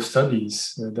vast number of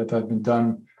studies that have been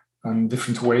done on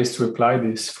different ways to apply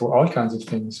this for all kinds of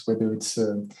things, whether it's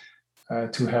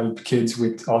to help kids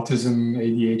with autism,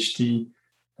 ADHD,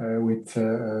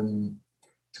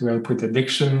 to help with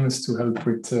addictions, to help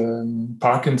with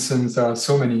Parkinson's. There are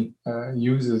so many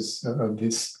uses of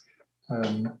this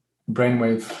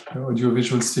brainwave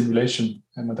audiovisual stimulation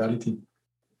modality.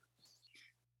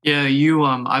 Yeah, you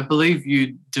I believe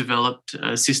you developed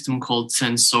a system called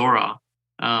Sensora,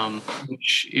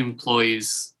 which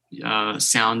employs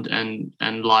sound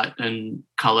and light and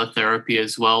color therapy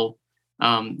as well.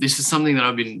 This is something that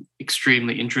I've been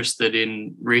extremely interested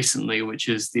in recently, which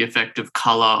is the effect of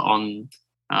color on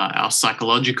our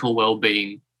psychological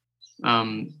well-being.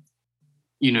 Um,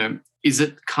 is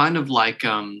it kind of like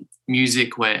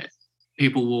music where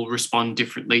people will respond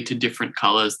differently to different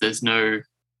colors? There's no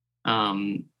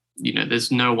um,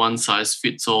 there's no one size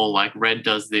fits all, like red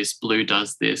does this, blue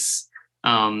does this.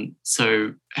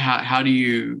 So how do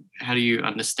you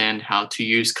understand how to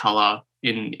use color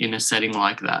in a setting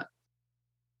like that?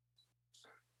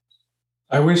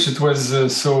 I wish it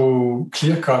was so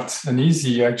clear cut and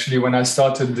easy. Actually, when I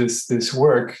started this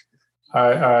work,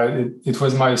 it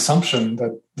was my assumption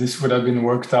that this would have been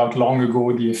worked out long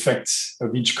ago. The effects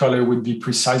of each color would be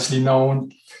precisely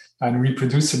known and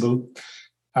reproducible.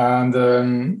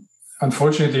 And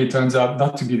unfortunately, it turns out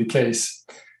not to be the case.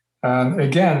 And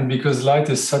again, because light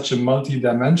is such a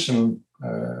multidimensional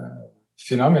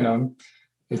phenomenon,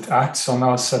 it acts on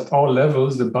us at all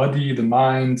levels: the body, the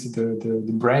mind,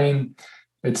 the brain.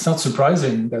 It's not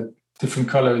surprising that different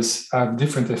colors have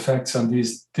different effects on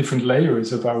these different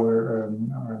layers of our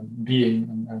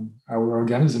being and our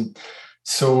organism.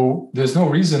 So there's no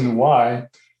reason why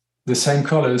the same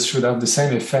colors should have the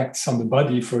same effects on the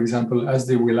body, for example, as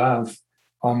they will have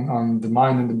on the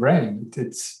mind and the brain.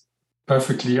 It's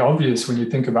perfectly obvious when you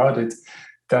think about it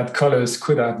that colors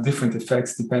could have different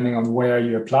effects depending on where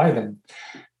you apply them.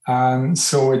 And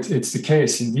so it's the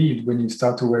case indeed when you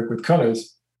start to work with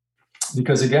colors,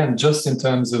 because again, just in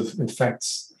terms of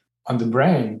effects on the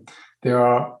brain, there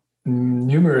are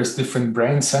numerous different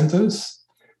brain centers,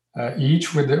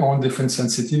 each with their own different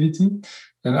sensitivity.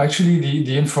 And actually,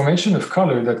 the information of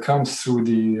color that comes through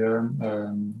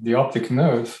the optic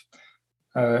nerve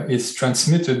is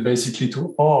transmitted basically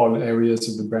to all areas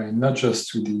of the brain, not just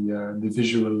to the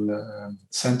visual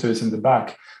centers in the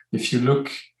back. If you look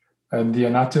at the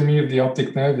anatomy of the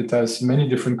optic nerve, it has many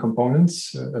different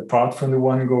components. Apart from the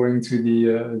one going to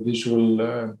the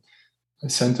visual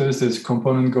centers, there's a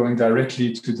component going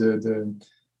directly to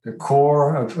the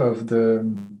core of the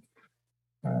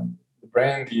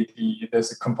brain.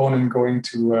 There's a component going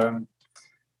to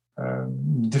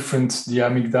the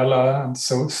amygdala, and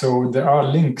so there are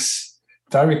links,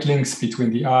 direct links between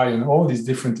the eye and all these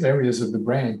different areas of the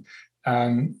brain,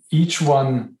 and each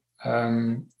one.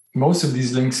 Most of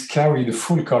these links carry the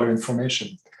full color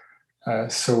information.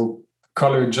 So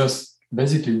color just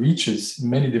basically reaches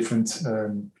many different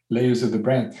layers of the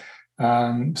brain.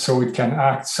 So it can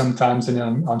act sometimes in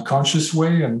an unconscious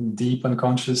way, and deep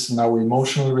unconscious, and our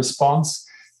emotional response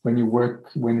when you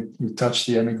touch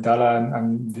the amygdala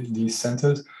and these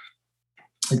centers.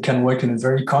 It can work in a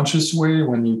very conscious way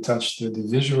when you touch the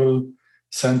visual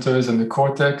centers and the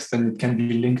cortex, and it can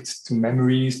be linked to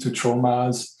memories, to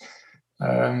traumas.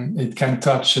 It can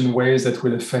touch in ways that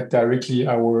will affect directly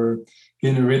our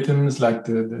inner rhythms, like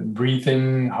the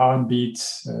breathing, heartbeat,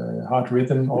 heart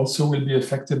rhythm also will be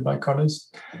affected by colors.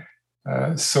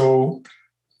 So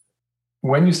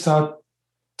when you start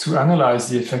to analyze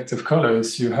the effect of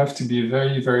colors, you have to be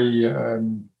very, very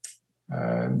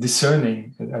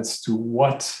discerning as to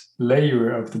what layer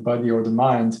of the body or the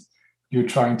mind you're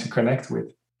trying to connect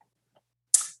with.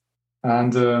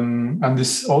 And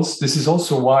this is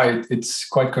also why it's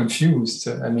quite confused.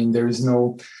 I mean,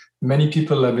 many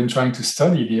people have been trying to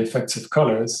study the effects of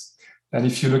colors, and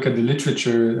if you look at the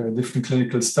literature, different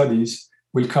clinical studies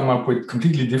will come up with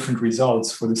completely different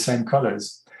results for the same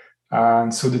colors.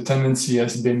 And so the tendency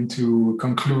has been to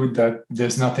conclude that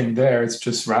there's nothing there; it's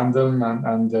just random,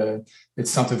 and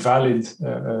it's not a valid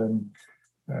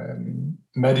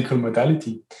medical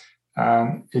modality.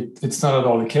 It's not at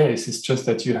all the case. It's just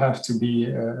that you have to be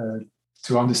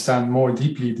to understand more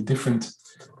deeply the different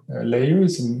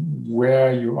layers and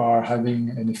where you are having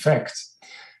an effect.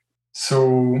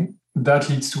 So that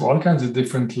leads to all kinds of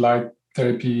different light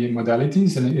therapy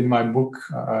modalities. And in my book,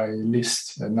 I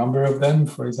list a number of them.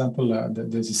 For example,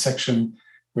 there's a section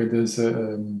where there's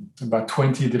about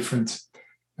 20 different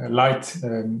light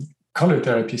color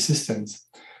therapy systems.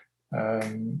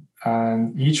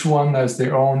 And each one has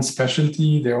their own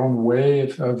specialty, their own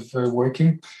way of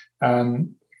working.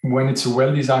 And when it's a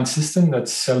well-designed system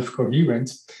that's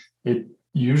self-coherent, it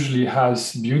usually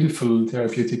has beautiful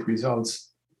therapeutic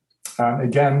results. And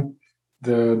again,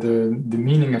 the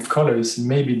meaning of colors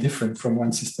may be different from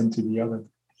one system to the other.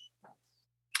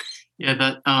 Yeah,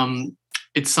 that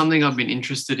it's something I've been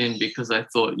interested in because I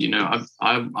thought,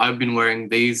 I've been wearing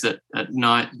these at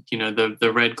night,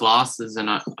 the red glasses, and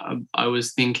I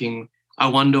was thinking I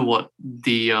wonder what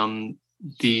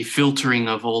the filtering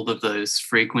of all of those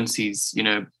frequencies,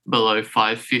 below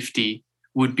 550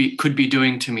 could be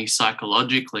doing to me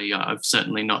psychologically. I've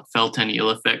certainly not felt any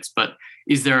ill effects, but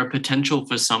is there a potential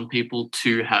for some people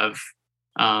to have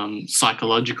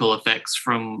psychological effects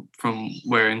from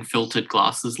wearing filtered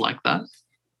glasses like that?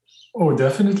 Oh,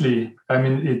 definitely. I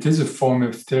mean, it is a form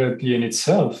of therapy in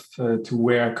itself to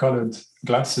wear colored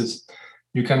glasses.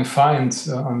 You can find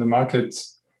on the market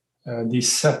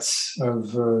these sets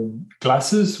of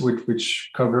glasses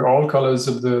which cover all colors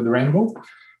of the rainbow.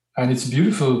 And it's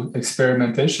beautiful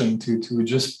experimentation to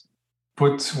just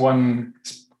put one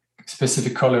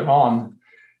specific color on,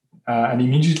 and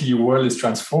immediately your world is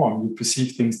transformed. You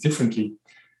perceive things differently.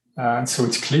 And so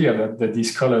it's clear that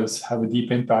these colors have a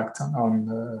deep impact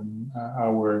on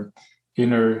our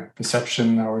inner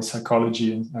perception, our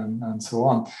psychology, and so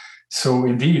on. So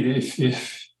indeed, if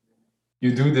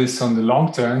you do this on the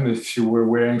long term, if you were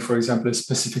wearing, for example, a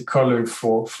specific color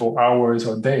for hours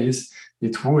or days,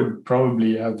 it would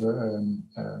probably have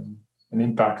an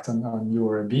impact on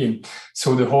your being.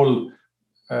 So the whole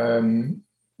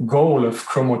goal of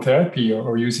chromotherapy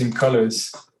or using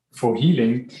colors for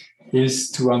healing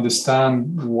is to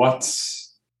understand what,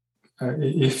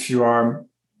 if you are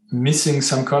missing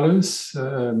some colors,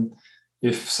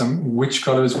 which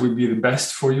colors would be the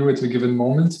best for you at a given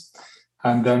moment,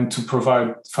 and then to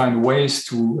find ways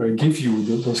to give you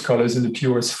those colors in the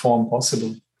purest form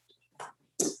possible.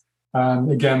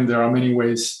 And again, there are many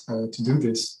ways to do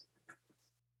this.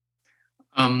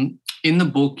 In the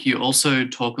book, you also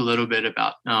talk a little bit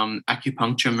about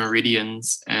acupuncture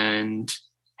meridians and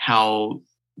how,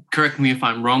 correct me if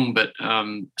I'm wrong, but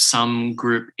some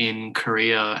group in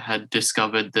Korea had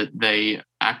discovered that they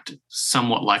act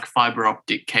somewhat like fiber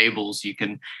optic cables. You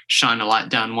can shine a light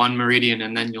down one meridian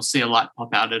and then you'll see a light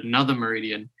pop out at another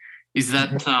meridian. Is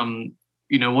that,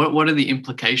 what are the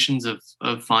implications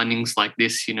of findings like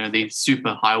this, these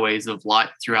super highways of light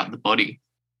throughout the body?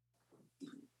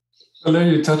 Well, there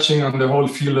you're touching on the whole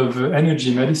field of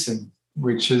energy medicine,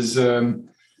 which is a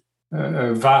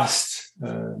vast,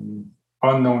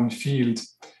 unknown field,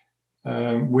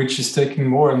 which is taking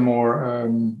more and more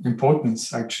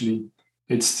importance, actually.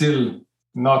 It's still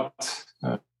not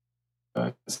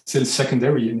still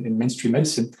secondary in mainstream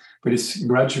medicine, but it's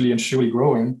gradually and surely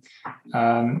growing.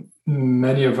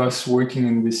 Many of us working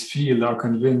in this field are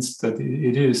convinced that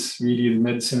it is really the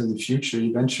medicine of the future.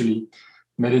 Eventually,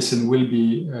 medicine will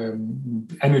be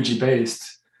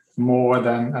energy-based more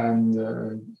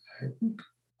than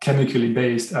chemically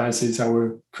based, as is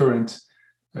our current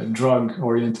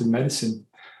drug-oriented medicine.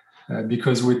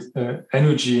 Because with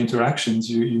energy interactions,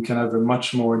 you can have a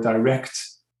much more direct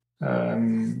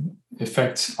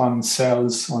effect on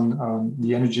cells, on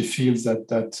the energy fields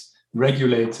that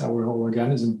regulate our whole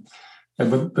organism.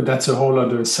 But that's a whole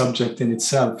other subject in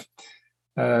itself.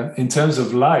 In terms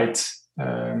of light,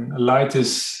 light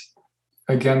is,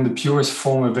 again, the purest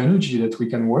form of energy that we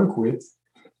can work with.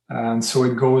 And so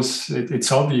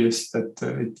it's obvious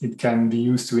that it can be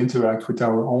used to interact with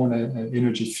our own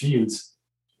energy fields.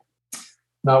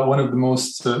 Now, one of the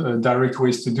most direct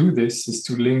ways to do this is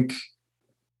to link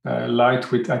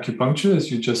light with acupuncture,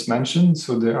 as you just mentioned.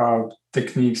 So there are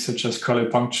techniques such as color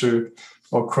puncture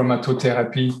or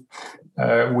chromatotherapy,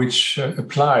 which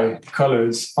apply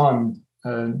colors on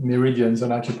meridians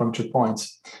and acupuncture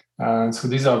points. So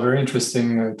these are very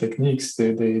interesting techniques.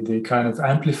 They kind of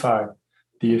amplify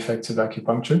the effects of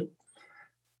acupuncture.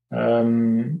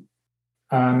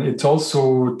 And it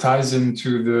also ties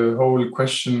into the whole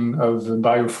question of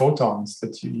biophotons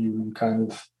that you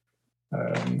kind of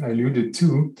alluded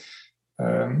to.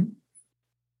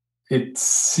 It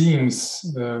seems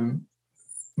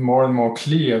more and more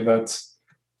clear that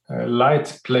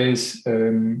light plays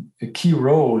a key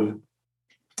role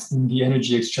in the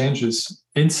energy exchanges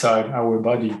inside our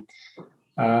body.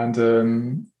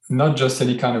 And not just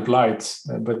any kind of light,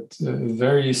 but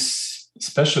very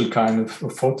special kind of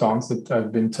photons that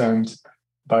have been termed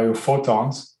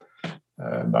biophotons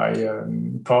by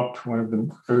Popp, one of the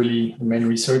early main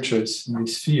researchers in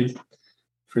this field,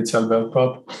 Fritz Albert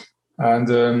Popp.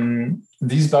 And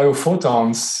these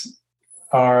biophotons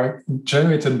are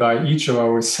generated by each of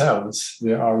our cells.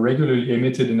 They are regularly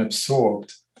emitted and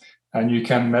absorbed. And you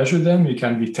can measure them, you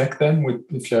can detect them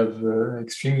if you have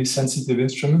extremely sensitive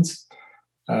instruments.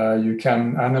 You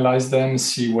can analyze them,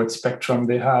 see what spectrum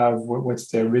they have, what's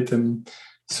their rhythm.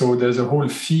 So there's a whole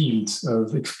field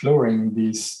of exploring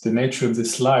the nature of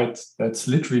this light that's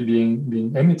literally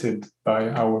being emitted by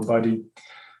our body.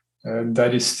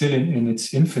 That is still in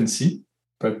its infancy,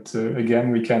 but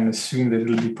again, we can assume that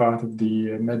it'll be part of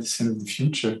the medicine of the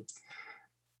future.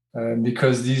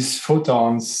 because these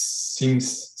photons seem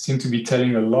to be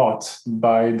telling a lot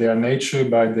by their nature,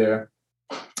 by their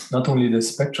not only the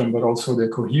spectrum but also their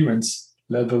coherence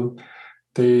level.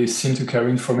 They seem to carry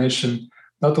information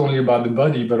not only about the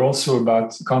body but also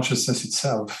about consciousness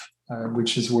itself,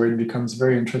 which is where it becomes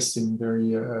very interesting,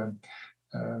 very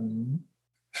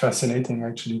fascinating,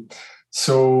 actually.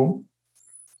 So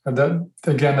that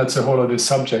again, that's a whole other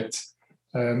subject.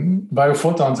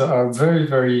 Biophotons are very,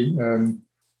 very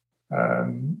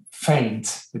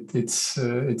faint. It's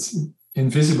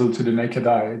invisible to the naked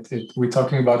eye. We're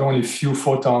talking about only a few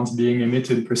photons being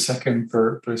emitted per second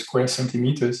per square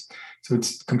centimeters. So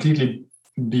it's completely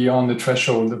beyond the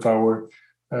threshold of our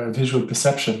visual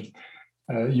perception.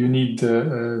 You need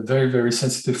very, very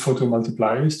sensitive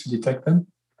photomultipliers to detect them.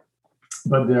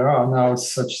 But there are now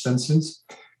such sensors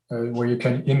where you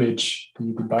can image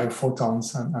the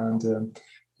biophotons, and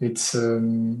it's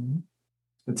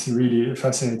really a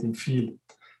fascinating field.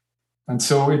 And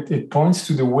so it points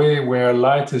to the way where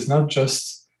light is not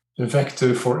just a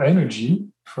vector for energy.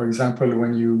 For example,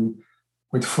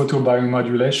 with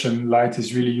photobiomodulation, light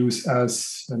is really used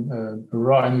as a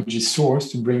raw energy source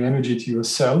to bring energy to your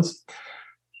cells.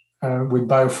 With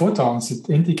biophotons, it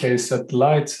indicates that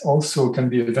light also can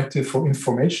be a vector for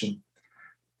information.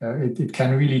 It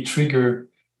can really trigger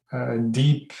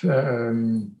deep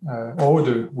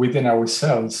order within our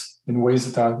cells in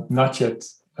ways that are not yet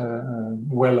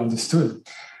well understood.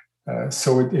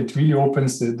 So it really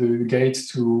opens the gate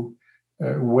to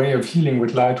a way of healing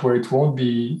with light where it won't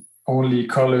be only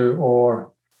color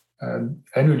or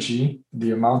energy,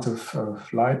 the amount of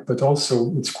light, but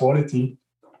also its quality.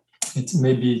 It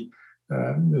may be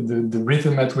the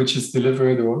rhythm at which it's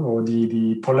delivered, or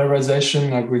the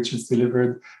polarization at which it's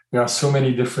delivered. There are so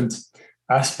many different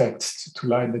aspects to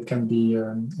light that can be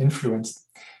influenced.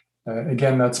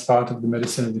 Again, that's part of the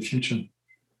medicine of the future.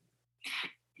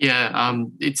 Yeah,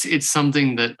 it's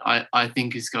something that I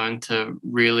think is going to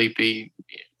really be,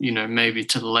 maybe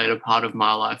to the later part of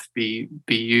my life, be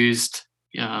used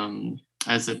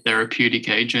as a therapeutic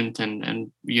agent,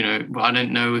 and I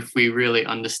don't know if we really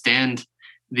understand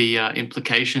the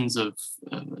implications of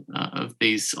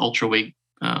these ultra weak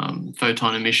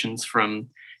photon emissions from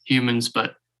humans,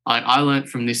 but I learned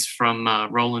from this from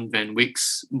Roland Van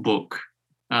Wyck's book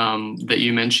that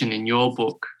you mentioned in your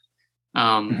book.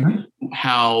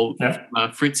 How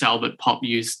Fritz Albert Popp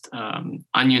used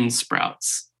onion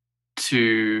sprouts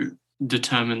to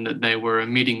determine that they were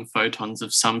emitting photons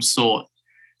of some sort.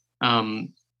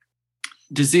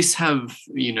 Does this have,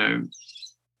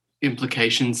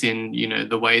 implications in,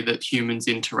 the way that humans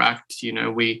interact?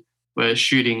 We're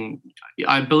shooting,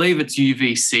 I believe it's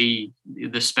UVC,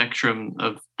 the spectrum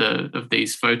of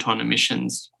these photon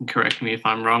emissions. Correct me if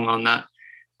I'm wrong on that.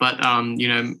 But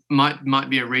might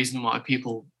be a reason why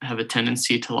people have a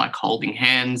tendency to like holding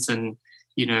hands and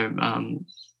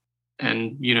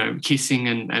kissing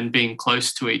and being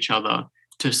close to each other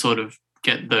to sort of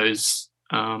get those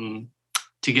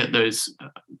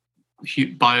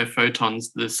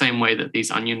biophotons the same way that these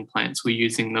onion plants were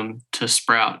using them to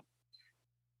sprout.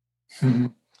 Mm-hmm.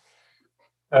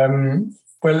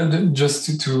 Well,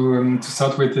 just to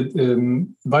start with it,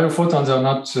 biophotons are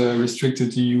not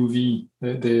restricted to UV.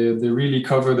 They really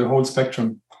cover the whole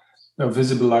spectrum of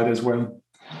visible light as well.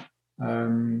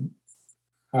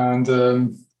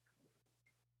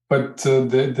 But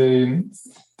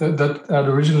that had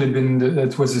originally been,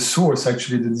 that was the source,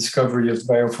 actually, the discovery of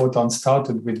biophotons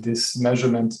started with this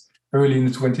measurement early in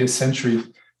the 20th century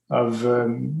of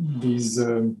these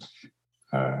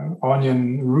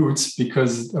onion roots,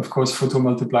 because of course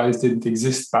photomultipliers didn't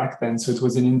exist back then, so it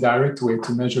was an indirect way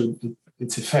to measure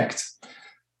its effect.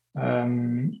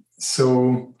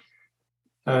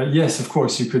 Yes, of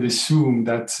course, you could assume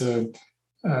that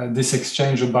this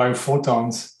exchange of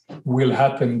biophotons will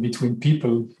happen between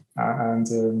people, and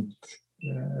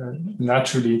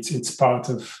naturally it's part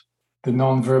of the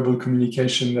non-verbal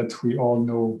communication that we all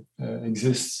know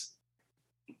exists.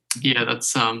 Yeah,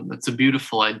 that's a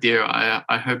beautiful idea.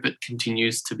 I hope it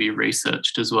continues to be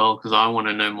researched as well, because I want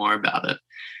to know more about it.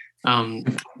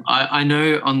 I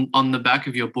know on the back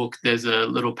of your book there's a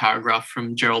little paragraph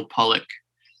from Gerald Pollack.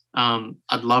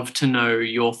 I'd love to know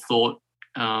your thought,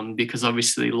 because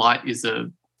obviously light is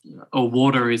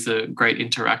water is a great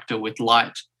interactor with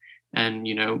light, and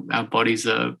our bodies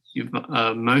are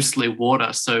mostly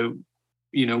water. So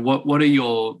what are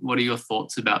your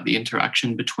thoughts about the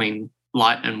interaction between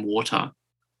light and water?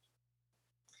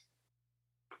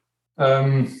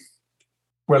 Well,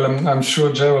 I'm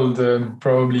sure Gerald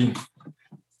probably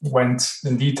went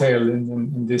in detail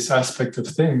in this aspect of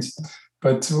things.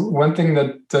 But one thing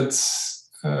that's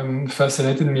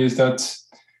fascinated me is that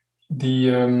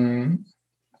the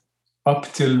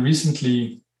up till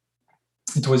recently,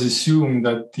 it was assumed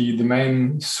that the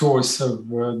main source of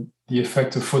the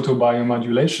effect of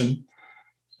photobiomodulation,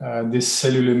 this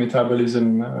cellular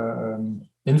metabolism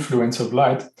influence of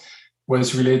light,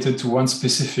 was related to one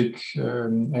specific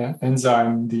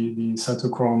enzyme, the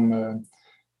cytochrome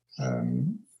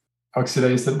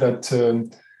oxidase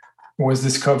that was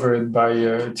discovered by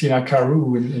Tina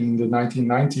Carew in the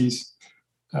 1990s.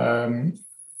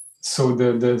 So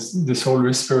this whole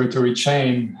respiratory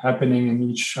chain happening in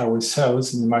each our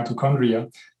cells in the mitochondria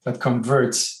that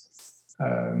converts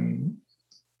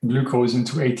glucose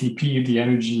into ATP, the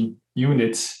energy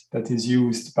unit that is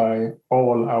used by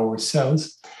all our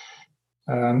cells.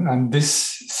 And this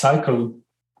cycle,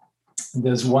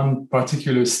 there's one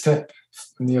particular step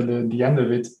near the end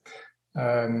of it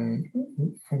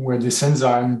where this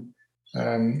enzyme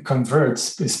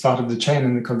converts, is part of the chain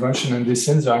in the conversion, and this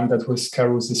enzyme that was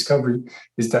Carew's discovery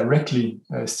is directly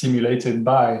stimulated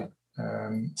by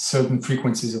certain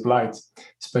frequencies of light,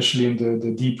 especially in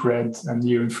the deep red and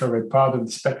near infrared part of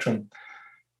the spectrum.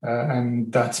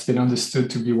 And that's been understood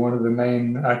to be one of the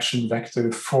main action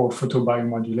vectors for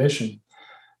photobiomodulation.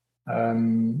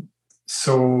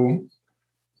 So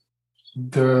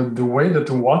the way that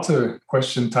the water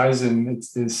question ties in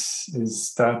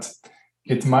is that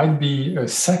it might be a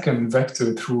second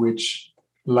vector through which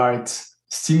light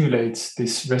stimulates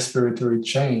this respiratory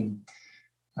chain.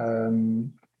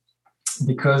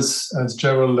 Because, as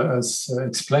Gerald has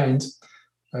explained,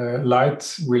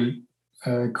 light will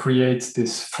create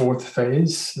this fourth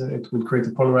phase. It will create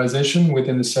a polarization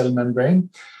within the cell membrane,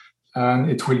 and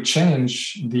it will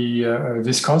change the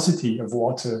viscosity of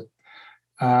water.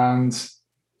 And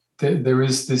there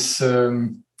is this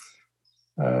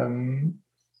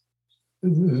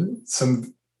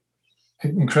some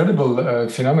incredible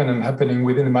phenomenon happening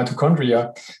within the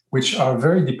mitochondria, which are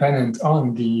very dependent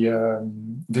on the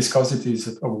viscosities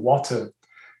of water.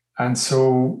 And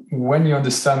so when you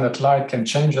understand that light can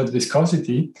change that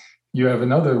viscosity, you have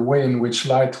another way in which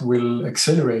light will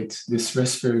accelerate this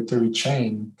respiratory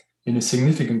chain in a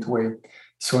significant way.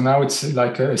 So now it's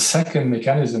like a second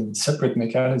mechanism, separate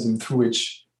mechanism through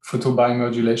which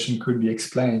photobiomodulation could be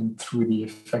explained through the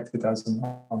effect it has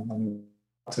on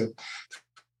water,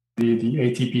 the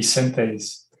ATP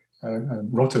synthase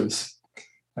rotors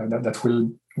that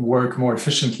will work more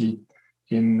efficiently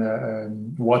in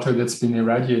water that's been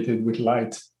irradiated with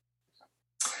light.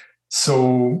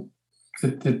 So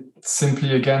it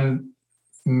simply, again,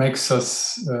 makes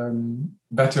us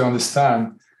better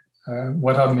understand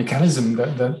what are the mechanisms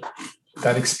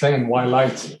that explain why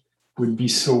light would be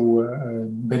so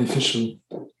beneficial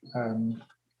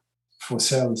for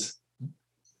cells.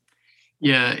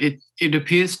 Yeah, it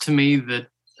appears to me that,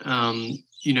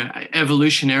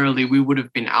 evolutionarily, we would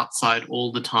have been outside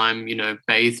all the time,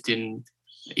 bathed in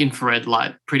infrared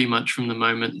light pretty much from the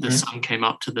moment the sun came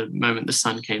up to the moment the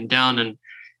sun came down.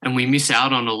 And we miss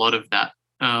out on a lot of that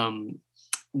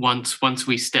once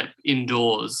we step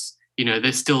indoors.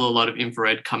 There's still a lot of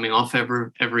infrared coming off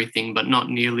everything, but not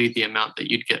nearly the amount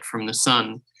that you'd get from the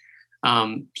sun.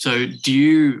 So do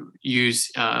you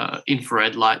use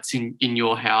infrared lights in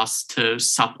your house to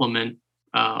supplement,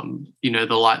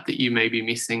 the light that you may be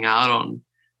missing out on?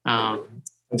 I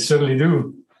certainly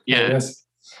do. Yeah. Yes.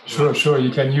 Sure.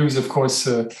 You can use, of course,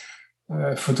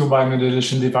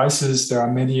 photobiomodulation devices. There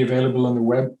are many available on the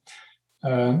web.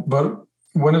 But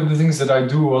one of the things that I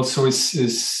do also is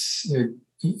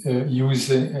use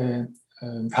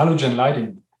halogen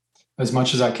lighting as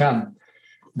much as I can,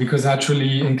 because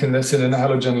naturally incandescent and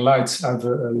halogen lights have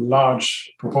a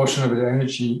large proportion of the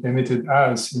energy emitted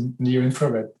as near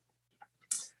infrared.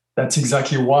 That's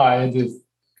exactly why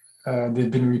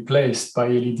they've been replaced by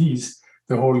LEDs.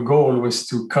 The whole goal was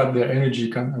to cut their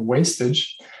energy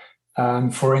wastage.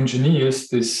 And for engineers,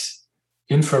 this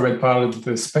infrared part of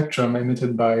the spectrum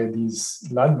emitted by these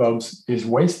light bulbs is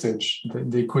wastage.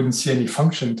 They couldn't see any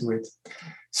function to it.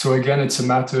 So again, it's a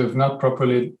matter of not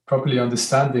properly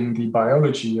understanding the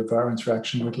biology of our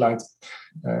interaction with light,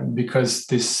 because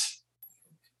this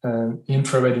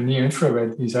infrared and near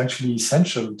infrared is actually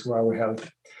essential to our health.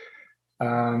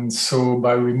 And so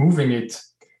by removing it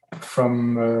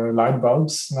from light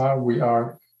bulbs, now we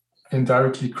are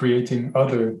indirectly creating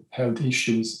other health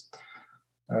issues.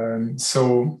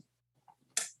 So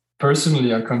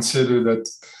personally, I consider that,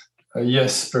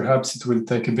 yes, perhaps it will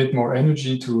take a bit more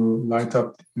energy to light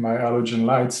up my halogen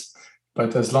lights,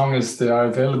 but as long as they are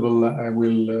available, I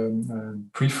will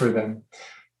prefer them.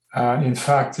 In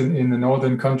fact, in a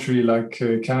northern country like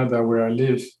Canada, where I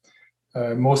live,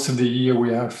 most of the year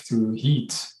we have to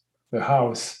heat the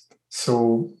house.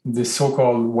 So this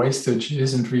so-called wastage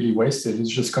isn't really wasted. It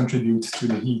just contributes to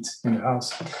the heat in the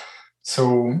house.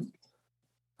 So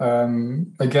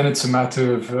again, it's a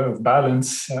matter of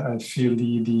balance. I feel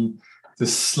the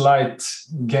slight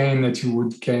gain that you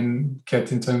would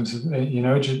get in terms of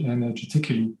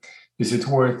energetically, is it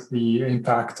worth the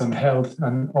impact on health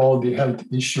and all the health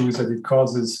issues that it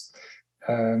causes,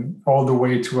 all the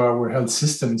way to our health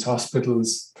systems,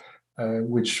 hospitals,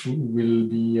 which will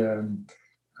be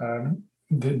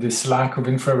this lack of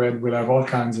infrared will have all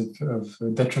kinds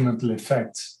of detrimental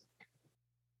effects.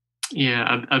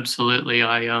 Yeah, absolutely.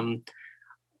 I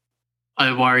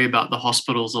worry about the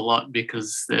hospitals a lot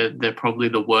because they're probably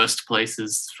the worst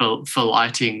places for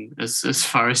lighting as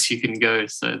far as you can go.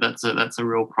 So that's a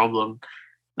real problem.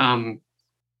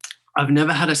 I've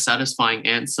never had a satisfying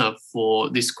answer for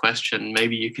this question.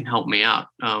 Maybe you can help me out.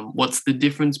 What's the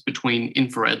difference between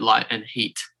infrared light and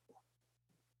heat?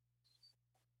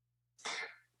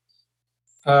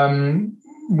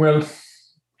 Well,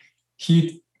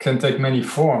 heat can take many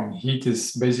forms. Heat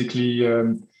is basically,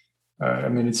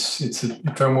 it's a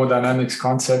thermodynamics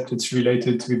concept. It's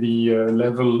related to the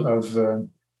level of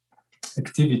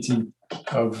activity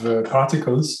of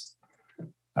particles,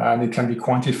 and it can be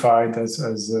quantified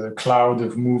as a cloud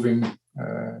of moving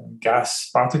gas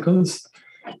particles.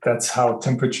 That's how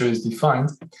temperature is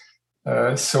defined.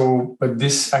 But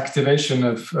this activation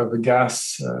of a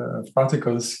gas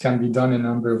particles can be done in a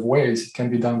number of ways. It can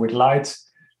be done with light,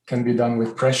 can be done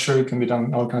with pressure, it can be done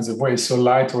in all kinds of ways. So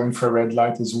light or infrared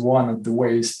light is one of the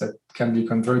ways that can be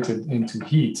converted into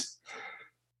heat.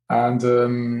 And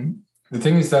the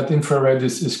thing is that infrared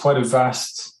is quite a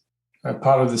vast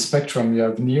part of the spectrum. You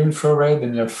have near infrared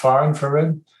and you have far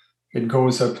infrared. It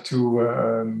goes up to,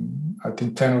 I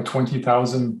think, 10 or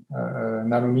 20,000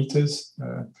 nanometers,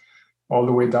 all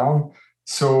the way down.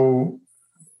 So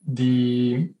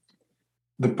the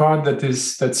part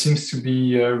that seems to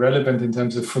be relevant in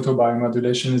terms of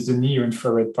photobiomodulation is the near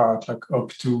infrared part, like up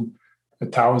to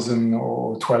 1,000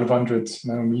 or 1,200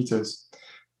 nanometers.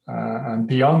 And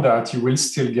beyond that, you will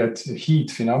still get a heat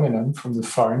phenomenon from the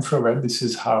far infrared. This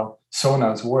is how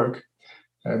sonars work,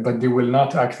 but they will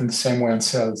not act in the same way on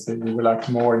cells. They will act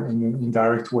more in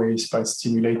indirect ways by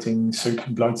stimulating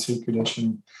blood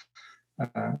circulation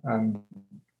and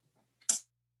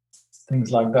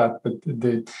things like that. But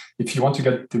if you want to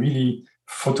get the really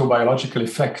photobiological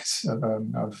effects of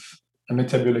a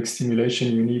metabolic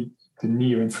stimulation, you need the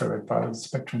near infrared part of the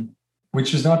spectrum,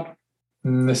 which is not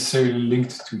necessarily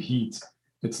linked to heat.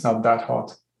 It's not that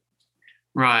hot.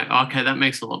 Right. Okay, that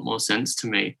makes a lot more sense to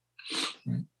me.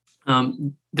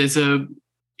 There's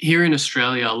here in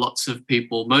Australia,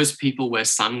 most people wear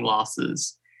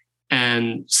sunglasses,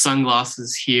 and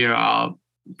sunglasses here are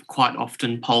quite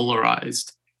often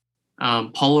polarized.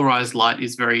 Polarized light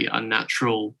is very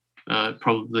unnatural. I'm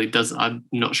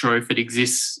not sure if it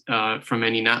exists from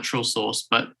any natural source,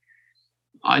 but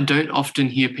I don't often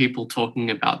hear people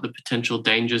talking about the potential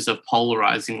dangers of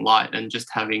polarizing light and just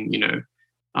having,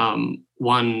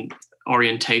 one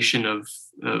orientation of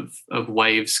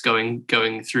waves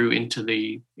going through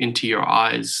into your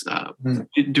eyes.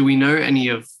 Do we know any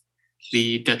of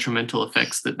the detrimental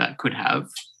effects that could have?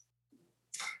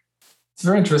 It's a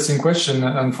very interesting question.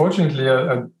 Unfortunately,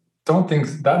 I don't think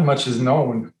that much is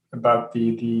known about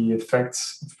the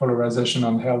effects of polarization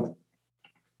on health.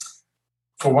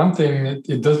 For one thing,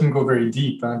 it doesn't go very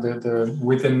deep.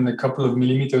 Within a couple of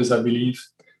millimeters, I believe,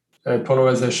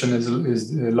 polarization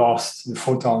is lost. The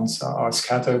photons are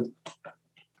scattered.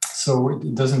 So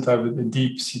it doesn't have a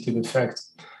deep-seated effect.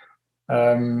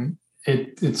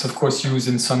 It's of course used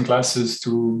in sunglasses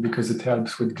because it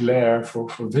helps with glare for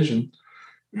vision.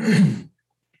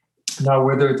 Now,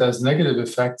 whether it has negative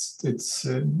effects,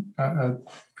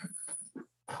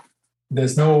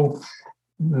 there's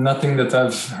nothing that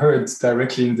I've heard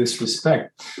directly in this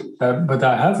respect. But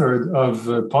I have heard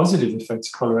of positive effects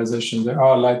of polarization. There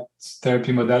are light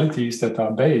therapy modalities that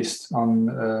are based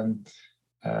on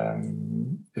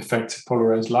effects of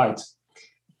polarized light.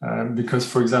 Because,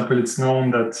 for example, it's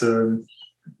known that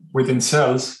within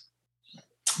cells,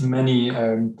 many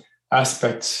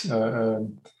aspects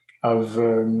of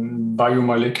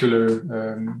biomolecular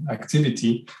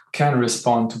activity can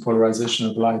respond to polarization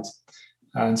of light.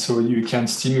 And so you can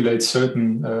stimulate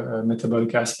certain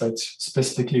metabolic aspects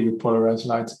specifically with polarized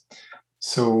light.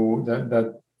 So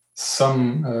that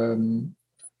some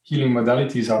healing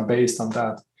modalities are based on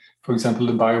that. For example,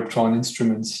 the Bioptron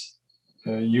instruments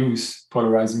use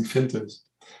polarizing filters.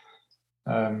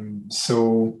 And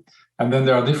then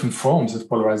there are different forms of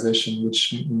polarization,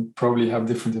 which probably have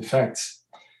different effects.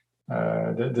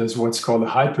 There's what's called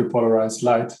hyperpolarized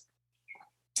light,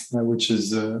 which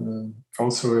is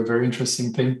also a very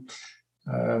interesting thing,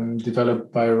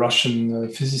 developed by a Russian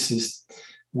physicist,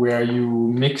 where you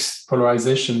mix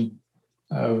polarization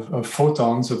of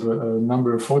photons, of a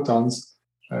number of photons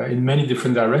in many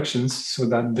different directions, so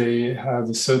that they have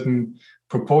a certain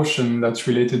proportion that's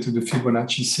related to the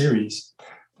Fibonacci series.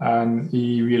 And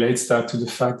he relates that to the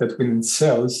fact that within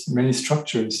cells, many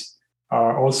structures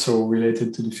are also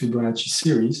related to the Fibonacci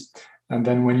series. And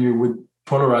then when you would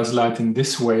polarize light in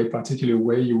this way, particular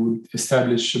way, you would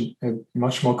establish a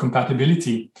much more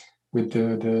compatibility with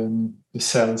the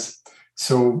cells.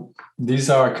 So these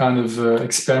are kind of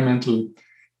experimental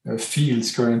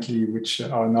fields currently, which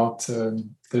are not,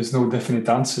 there's no definite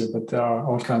answer, but there are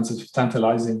all kinds of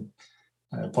tantalizing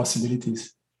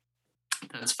possibilities.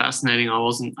 That's fascinating. I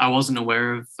wasn't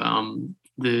aware of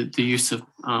the use of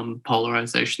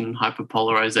polarization and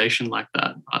hyperpolarization like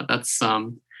that.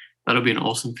 That'll be an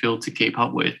awesome field to keep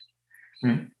up with.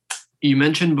 You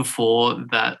mentioned before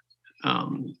that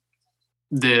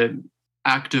the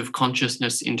act of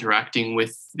consciousness interacting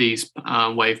with these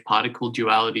wave particle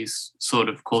dualities sort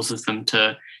of causes them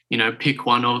to, pick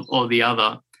one or the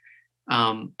other.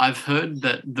 I've heard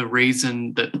that the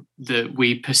reason that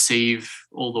we perceive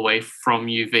all the way from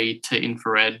UV to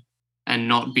infrared and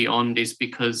not beyond is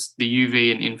because the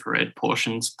UV and infrared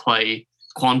portions play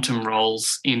quantum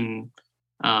roles in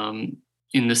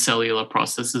the cellular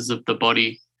processes of the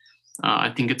body. I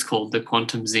think it's called the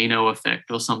quantum Zeno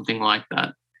effect or something like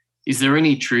that. Is there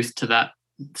any truth to that,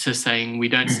 to saying we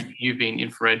don't see UV and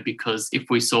infrared because if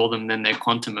we saw them, then their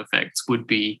quantum effects would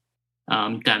be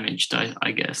damaged,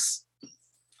 I guess?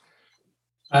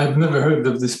 I've never heard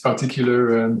of this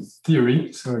particular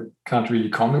theory, so I can't really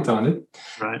comment on it.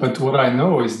 Right. But what I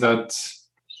know is that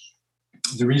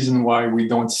the reason why we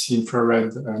don't see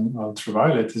infrared and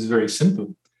ultraviolet is very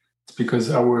simple. It's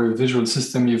because our visual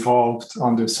system evolved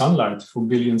under sunlight for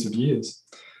billions of years.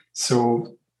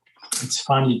 So it's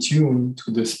finely tuned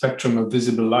to the spectrum of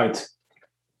visible light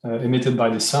emitted by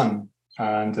the sun.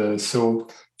 And so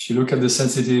if you look at the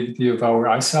sensitivity of our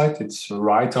eyesight, it's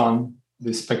right on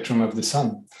the spectrum of the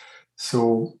sun.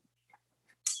 So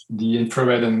the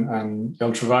infrared and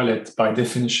ultraviolet, by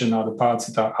definition, are the parts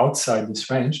that are outside this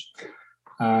range.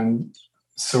 And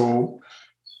so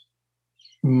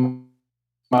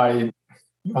my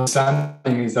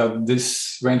understanding is that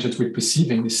this range that we're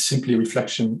perceiving is simply a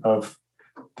reflection of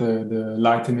the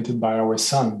light emitted by our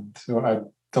sun. So I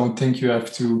don't think you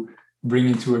have to bring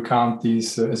into account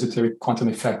these esoteric quantum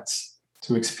effects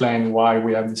to explain why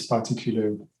we have this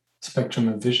particular spectrum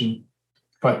of vision.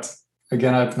 But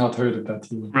again, I've not heard of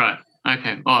that either. Right.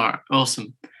 Okay. All right.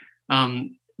 Awesome.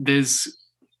 There's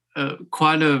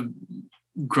quite a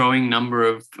growing number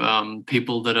of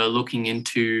people that are looking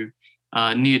into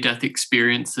near-death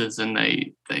experiences, and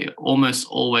they almost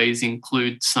always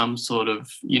include some sort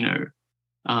of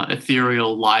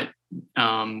ethereal light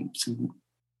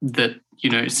that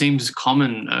seems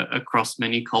common across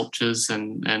many cultures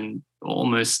and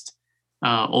almost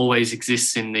always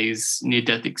exists in these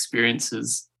near-death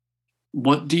experiences.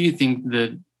 What do you think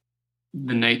the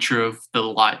nature of the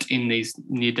light in these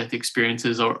near-death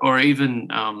experiences, or even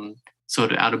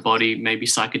sort of out-of-body, maybe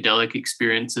psychedelic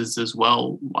experiences as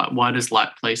well? Why does light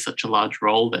play such a large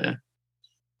role there?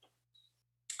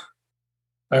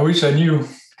 I wish I knew,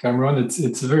 Cameron.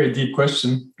 It's a very deep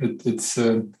question. It's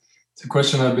a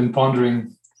question I've been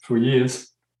pondering for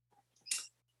years.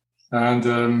 And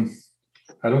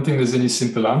I don't think there's any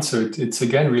simple answer. It's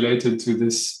again related to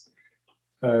this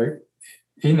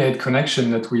innate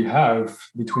connection that we have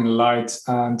between light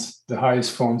and the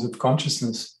highest forms of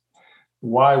consciousness.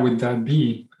 Why would that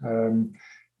be?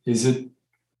 Is it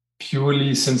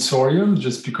purely sensorial,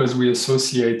 just because we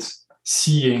associate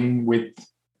seeing with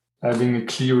having a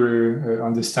clearer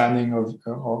understanding of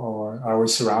our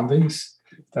surroundings?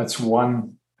 That's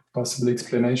one possible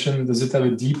explanation. Does it have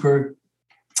a deeper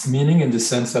meaning in the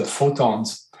sense that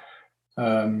photons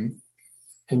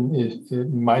it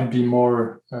might be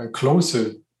more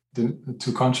closer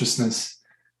to consciousness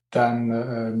than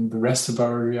the rest of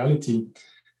our reality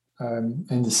in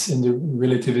the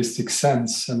relativistic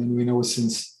sense? I mean, we know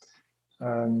since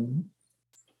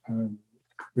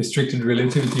restricted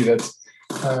relativity that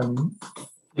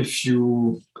if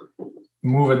you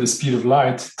move at the speed of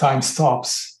light, time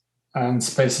stops and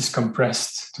space is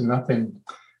compressed to nothing.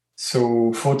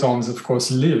 So photons, of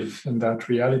course, live in that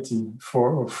reality.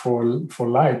 For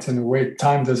light, in a way,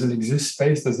 time doesn't exist,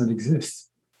 space doesn't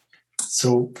exist.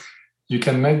 So you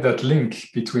can make that link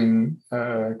between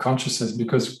consciousness,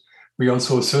 because we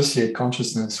also associate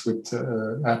consciousness with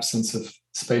absence of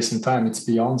space and time. It's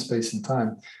beyond space and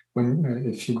time.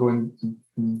 If you go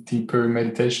deeper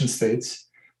meditation states,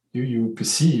 you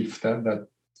perceive that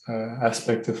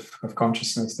aspect of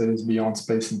consciousness that is beyond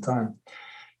space and time.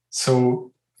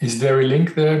 So is there a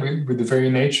link there with the very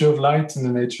nature of light and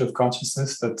the nature of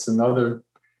consciousness? That's another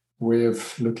way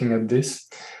of looking at this.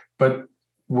 But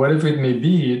whatever it may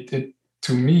be,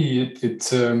 to me,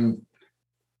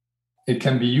 it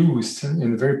can be used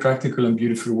in a very practical and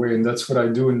beautiful way. And that's what I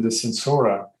do in the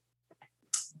Sensora.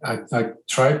 I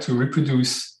try to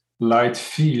reproduce light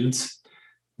fields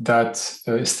that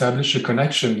establish a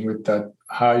connection with that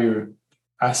higher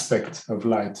aspect of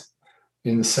light,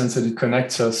 in the sense that it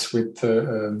connects us with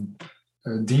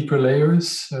deeper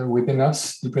layers within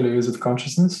us, deeper layers of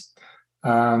consciousness.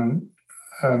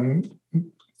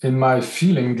 In my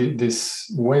feeling,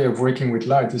 this way of working with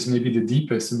light is maybe the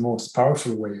deepest and most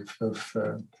powerful way of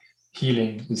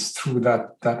healing, is through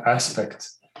that aspect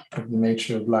of the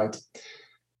nature of light.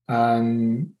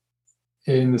 And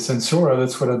in the Sensora,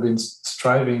 that's what I've been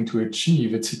striving to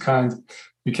achieve. It's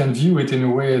you can view it in a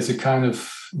way as a kind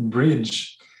of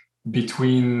bridge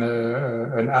between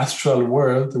an astral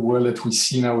world, the world that we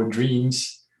see in our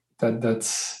dreams,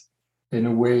 that's in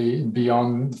a way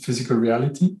beyond physical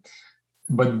reality,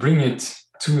 but bring it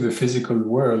to the physical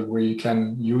world where you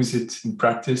can use it in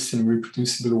practice in a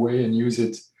reproducible way, and use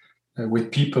it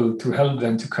with people to help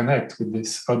them to connect with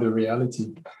this other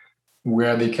reality,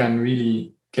 where they can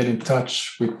really get in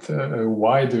touch with a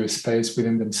wider space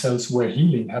within themselves where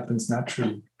healing happens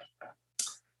naturally.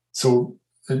 So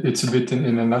it's a bit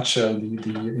in a nutshell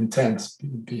the intent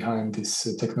behind this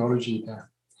technology there.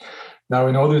 Now,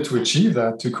 in order to achieve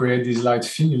that, to create these light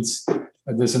fields,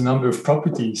 there's a number of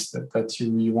properties that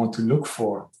you want to look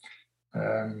for.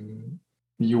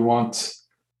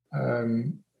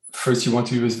 First, you want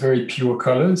to use very pure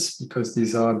colors, because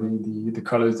these are the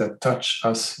colors that touch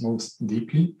us most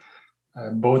deeply,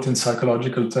 both in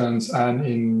psychological terms and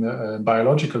in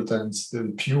biological terms.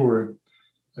 The pure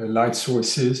light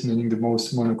sources, meaning the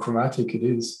most monochromatic it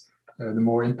is, the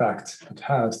more impact it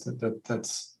has.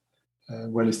 That's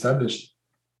well established.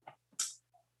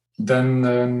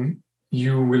 Then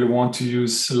you will want to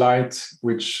use light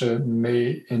which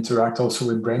may interact also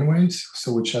with brainwaves,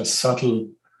 so which has subtle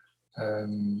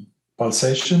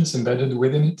pulsations embedded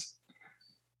within it.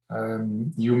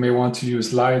 You may want to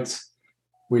use light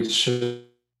which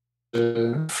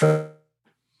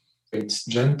fluctuates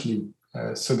gently,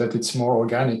 so that it's more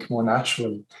organic, more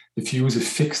natural. If you use a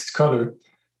fixed color,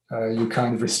 you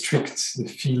kind of restrict the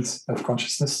field of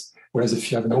consciousness, whereas if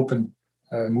you have an open,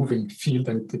 moving field,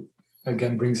 then it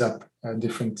again brings up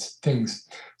different things.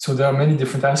 So there are many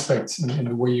different aspects in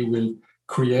the way you will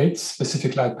create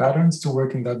specific light patterns to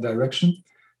work in that direction.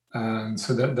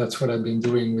 So that's what I've been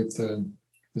doing with the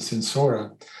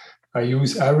Sensora. I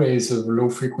use arrays of low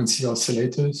frequency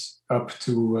oscillators, up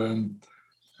to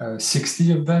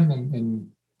 60 of them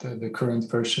in the current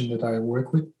version that I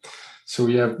work with. So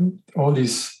we have all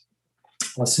these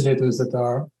oscillators that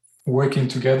are working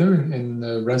together in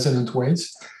resonant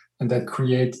ways, and that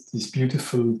create these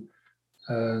beautiful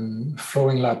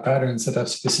flowing light patterns that have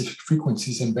specific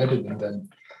frequencies embedded in them.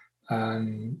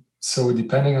 And so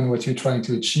depending on what you're trying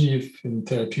to achieve in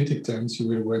therapeutic terms, you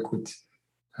will work with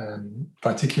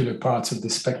particular parts of the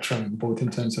spectrum, both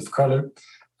in terms of color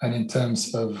and in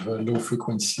terms of low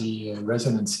frequency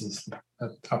resonances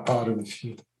that are part of the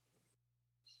field.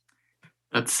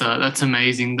 That's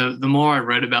amazing. The more I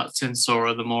read about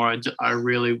Sensora, the more I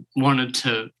really wanted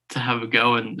to have a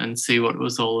go and see what it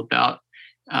was all about.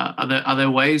 Are there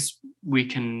ways we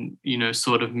can,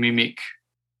 sort of mimic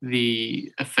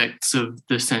the effects of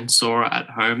the Sensora at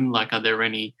home? Like, are there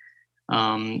any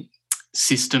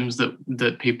systems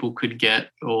that people could get,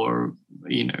 or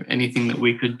anything that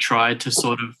we could try to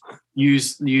sort of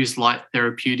use light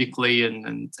therapeutically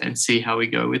and see how we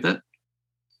go with it?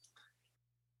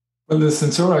 Well, the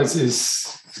Sensora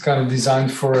is kind of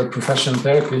designed for a professional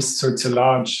therapist, so it's a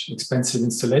large, expensive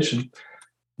installation.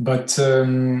 But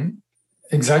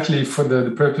exactly for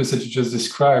the purpose that you just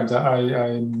described,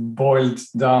 I boiled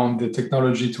down the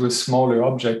technology to a smaller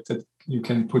object that you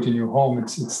can put in your home.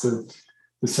 It's the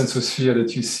sensosphere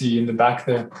that you see in the back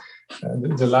there.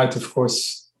 The light, of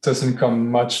course, doesn't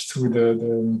come much through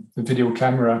the video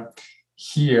camera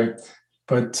here,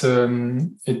 but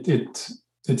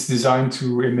it's designed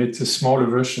to emit a smaller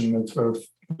version of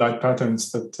light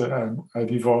patterns that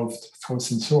I've evolved for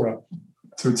Sensora.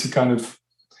 So it's a kind of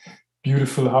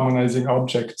beautiful harmonizing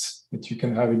object that you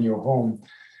can have in your home.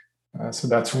 So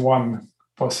that's one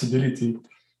possibility.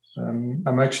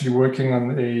 I'm actually working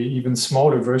on a even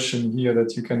smaller version here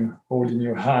that you can hold in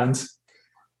your hand.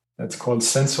 That's called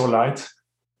Sensor Light.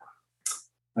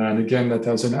 And again, that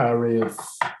has an array of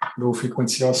low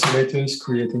frequency oscillators,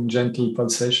 creating gentle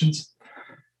pulsations.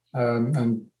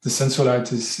 And the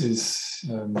Sensorlight is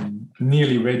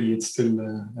nearly ready. It's still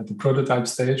at the prototype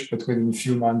stage, but within a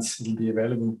few months it'll be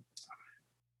available.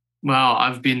 Wow,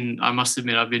 I must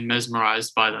admit, I've been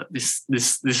mesmerized by that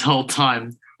this whole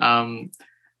time.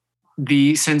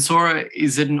 The Sensora,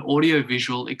 is it an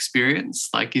audio-visual experience?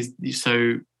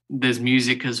 So there's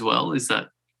music as well, is that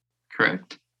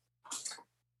correct?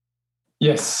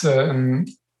 Yes. In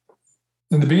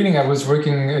the beginning, I was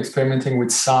experimenting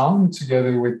with sound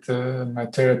together with my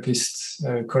therapist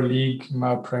colleague,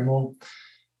 Ma Premo.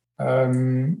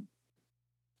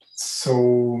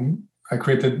 So I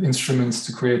created instruments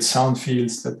to create sound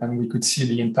fields and we could see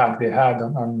the impact they had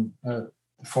on the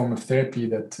form of therapy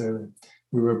that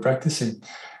we were practicing.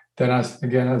 Then,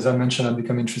 as I mentioned, I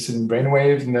became interested in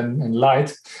brainwave and then in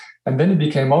light. And then it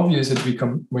became obvious that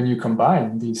when you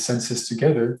combine these senses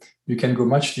together, you can go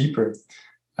much deeper.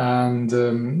 And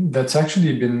that's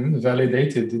actually been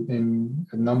validated in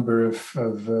a number of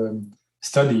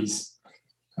studies.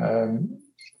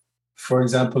 For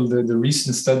example, the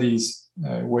recent studies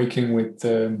working with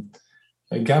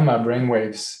gamma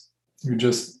brainwaves. You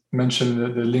just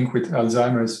mentioned the link with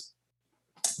Alzheimer's.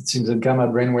 It seems that gamma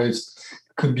brainwaves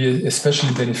could be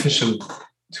especially beneficial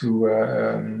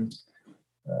to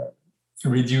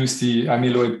reduce the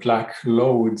amyloid plaque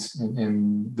load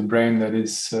in the brain that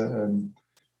is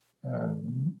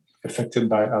affected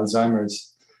by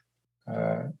Alzheimer's.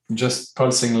 Just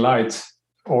pulsing light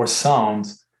or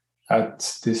sound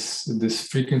at this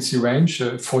frequency range,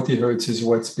 40 hertz is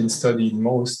what's been studied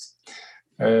most,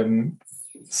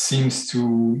 seems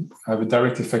to have a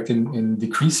direct effect in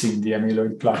decreasing the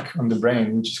amyloid plaque on the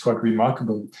brain, which is quite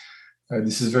remarkable.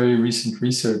 This is very recent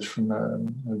research from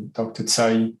Dr.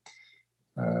 Tsai,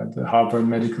 the Harvard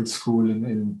Medical School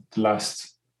in the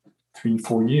last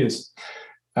 3-4 years.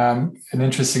 An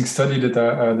interesting study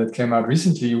that came out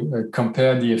recently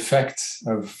compared the effects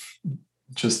of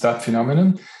just that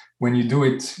phenomenon when you do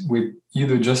it with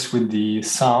either just with the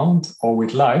sound or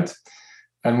with light.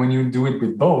 And when you do it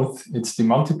with both, it's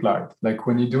demultiplied. Like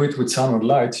when you do it with sound or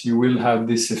light, you will have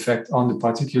this effect on the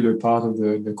particular part of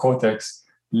the cortex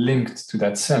linked to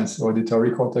that sense, auditory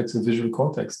cortex or visual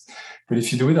cortex. But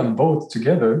if you do it on both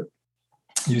together,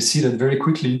 you see that very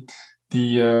quickly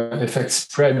the effect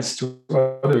spreads to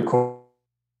other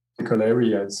cortical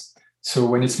areas. So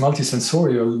when it's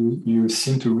multisensorial, you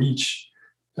seem to reach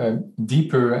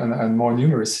deeper and more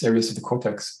numerous areas of the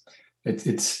cortex.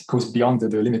 It goes beyond the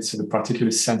limits of the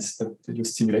particular sense that you're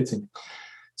stimulating.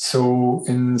 So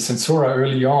in Sensora,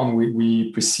 early on,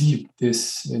 we perceived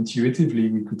this intuitively.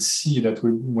 We could see that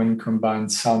when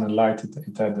combined sound and light,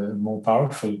 it had a more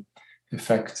powerful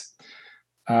effect.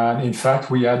 And in fact,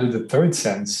 we added a third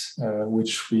sense,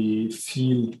 which we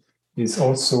feel is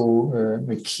also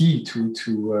a key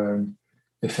to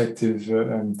effective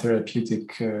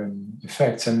therapeutic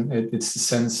effects. And it's the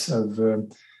sense of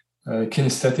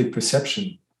kinesthetic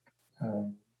perception.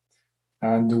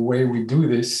 And the way we do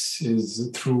this is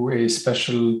through a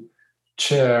special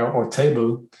chair or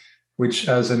table, which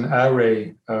has an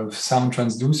array of sound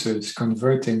transducers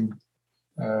converting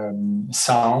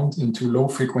sound into low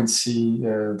frequency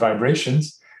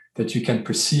vibrations that you can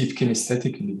perceive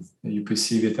kinesthetically. You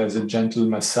perceive it as a gentle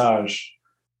massage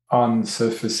on the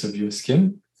surface of your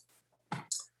skin.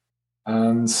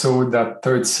 And so that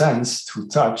third sense, through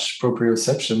touch,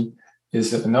 proprioception,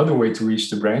 is another way to reach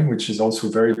the brain, which is also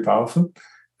very powerful.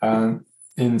 And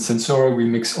in Sensora, we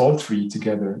mix all three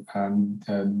together, and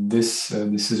this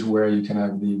is where you can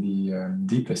have the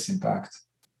deepest impact.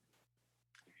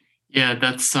 Yeah,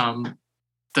 that's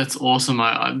awesome.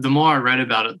 The more I read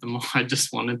about it, the more I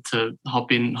just wanted to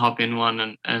hop in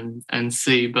one and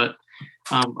see. But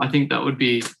I think that would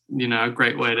be a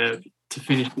great way to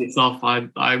finish this off.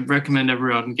 I recommend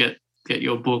everyone get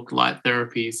your book, Light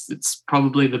Therapies. It's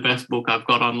probably the best book I've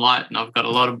got on light, and I've got a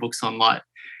lot of books on light.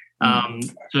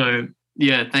 So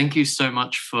yeah, thank you so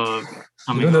much for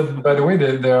coming. By the way,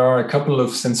 there are a couple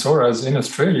of Sensoras in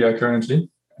Australia currently.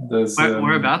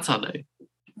 Whereabouts are they?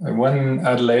 One in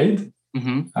Adelaide,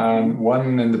 mm-hmm. and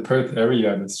one in the Perth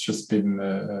area that's just been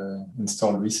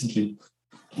installed recently.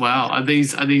 Wow, are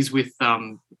these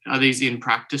in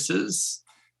practices?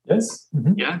 Yes.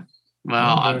 Mm-hmm. Yeah.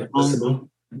 Wow.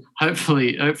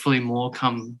 Hopefully more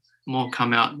come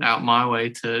out my way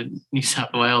to New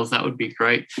South Wales. That would be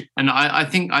great. And I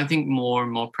think more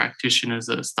and more practitioners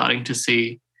are starting to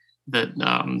see that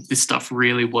this stuff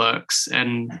really works,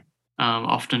 and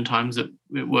oftentimes it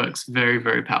works very,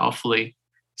 very powerfully.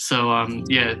 So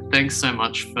yeah, thanks so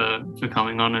much for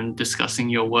coming on and discussing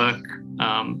your work.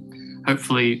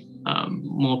 Hopefully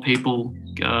more people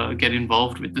get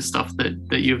involved with the stuff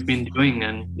that you've been doing.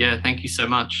 And yeah, thank you so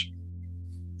much.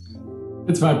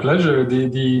 It's my pleasure.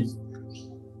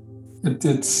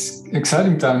 It's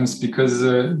exciting times because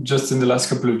just in the last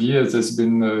couple of years, there's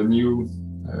been new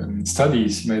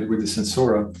studies made with the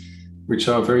Sensora, which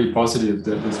are very positive.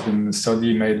 There's been a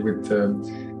study made with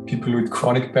people with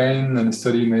chronic pain and a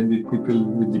study made with people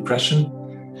with depression,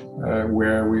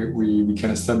 where we can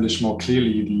establish more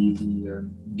clearly the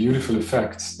beautiful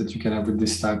effects that you can have with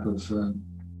this type of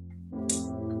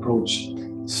approach.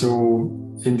 So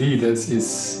indeed,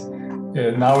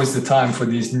 now is the time for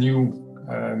these new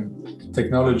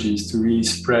technologies to really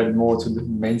spread more to the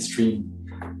mainstream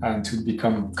and to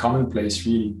become commonplace,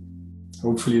 really.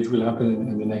 Hopefully it will happen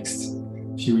in the next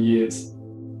few years.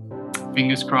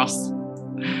 Fingers crossed.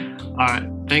 All right.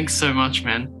 Thanks so much,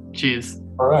 man. Cheers.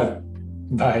 All right.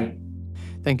 Bye.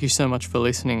 Thank you so much for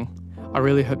listening. I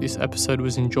really hope this episode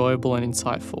was enjoyable and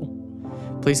insightful.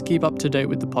 Please keep up to date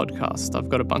with the podcast. I've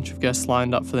got a bunch of guests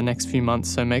lined up for the next few months,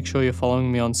 so make sure you're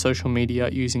following me on social media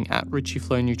using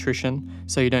 @RichieFlow Nutrition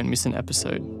so you don't miss an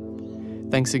episode.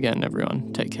 Thanks again,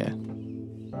 everyone. Take care.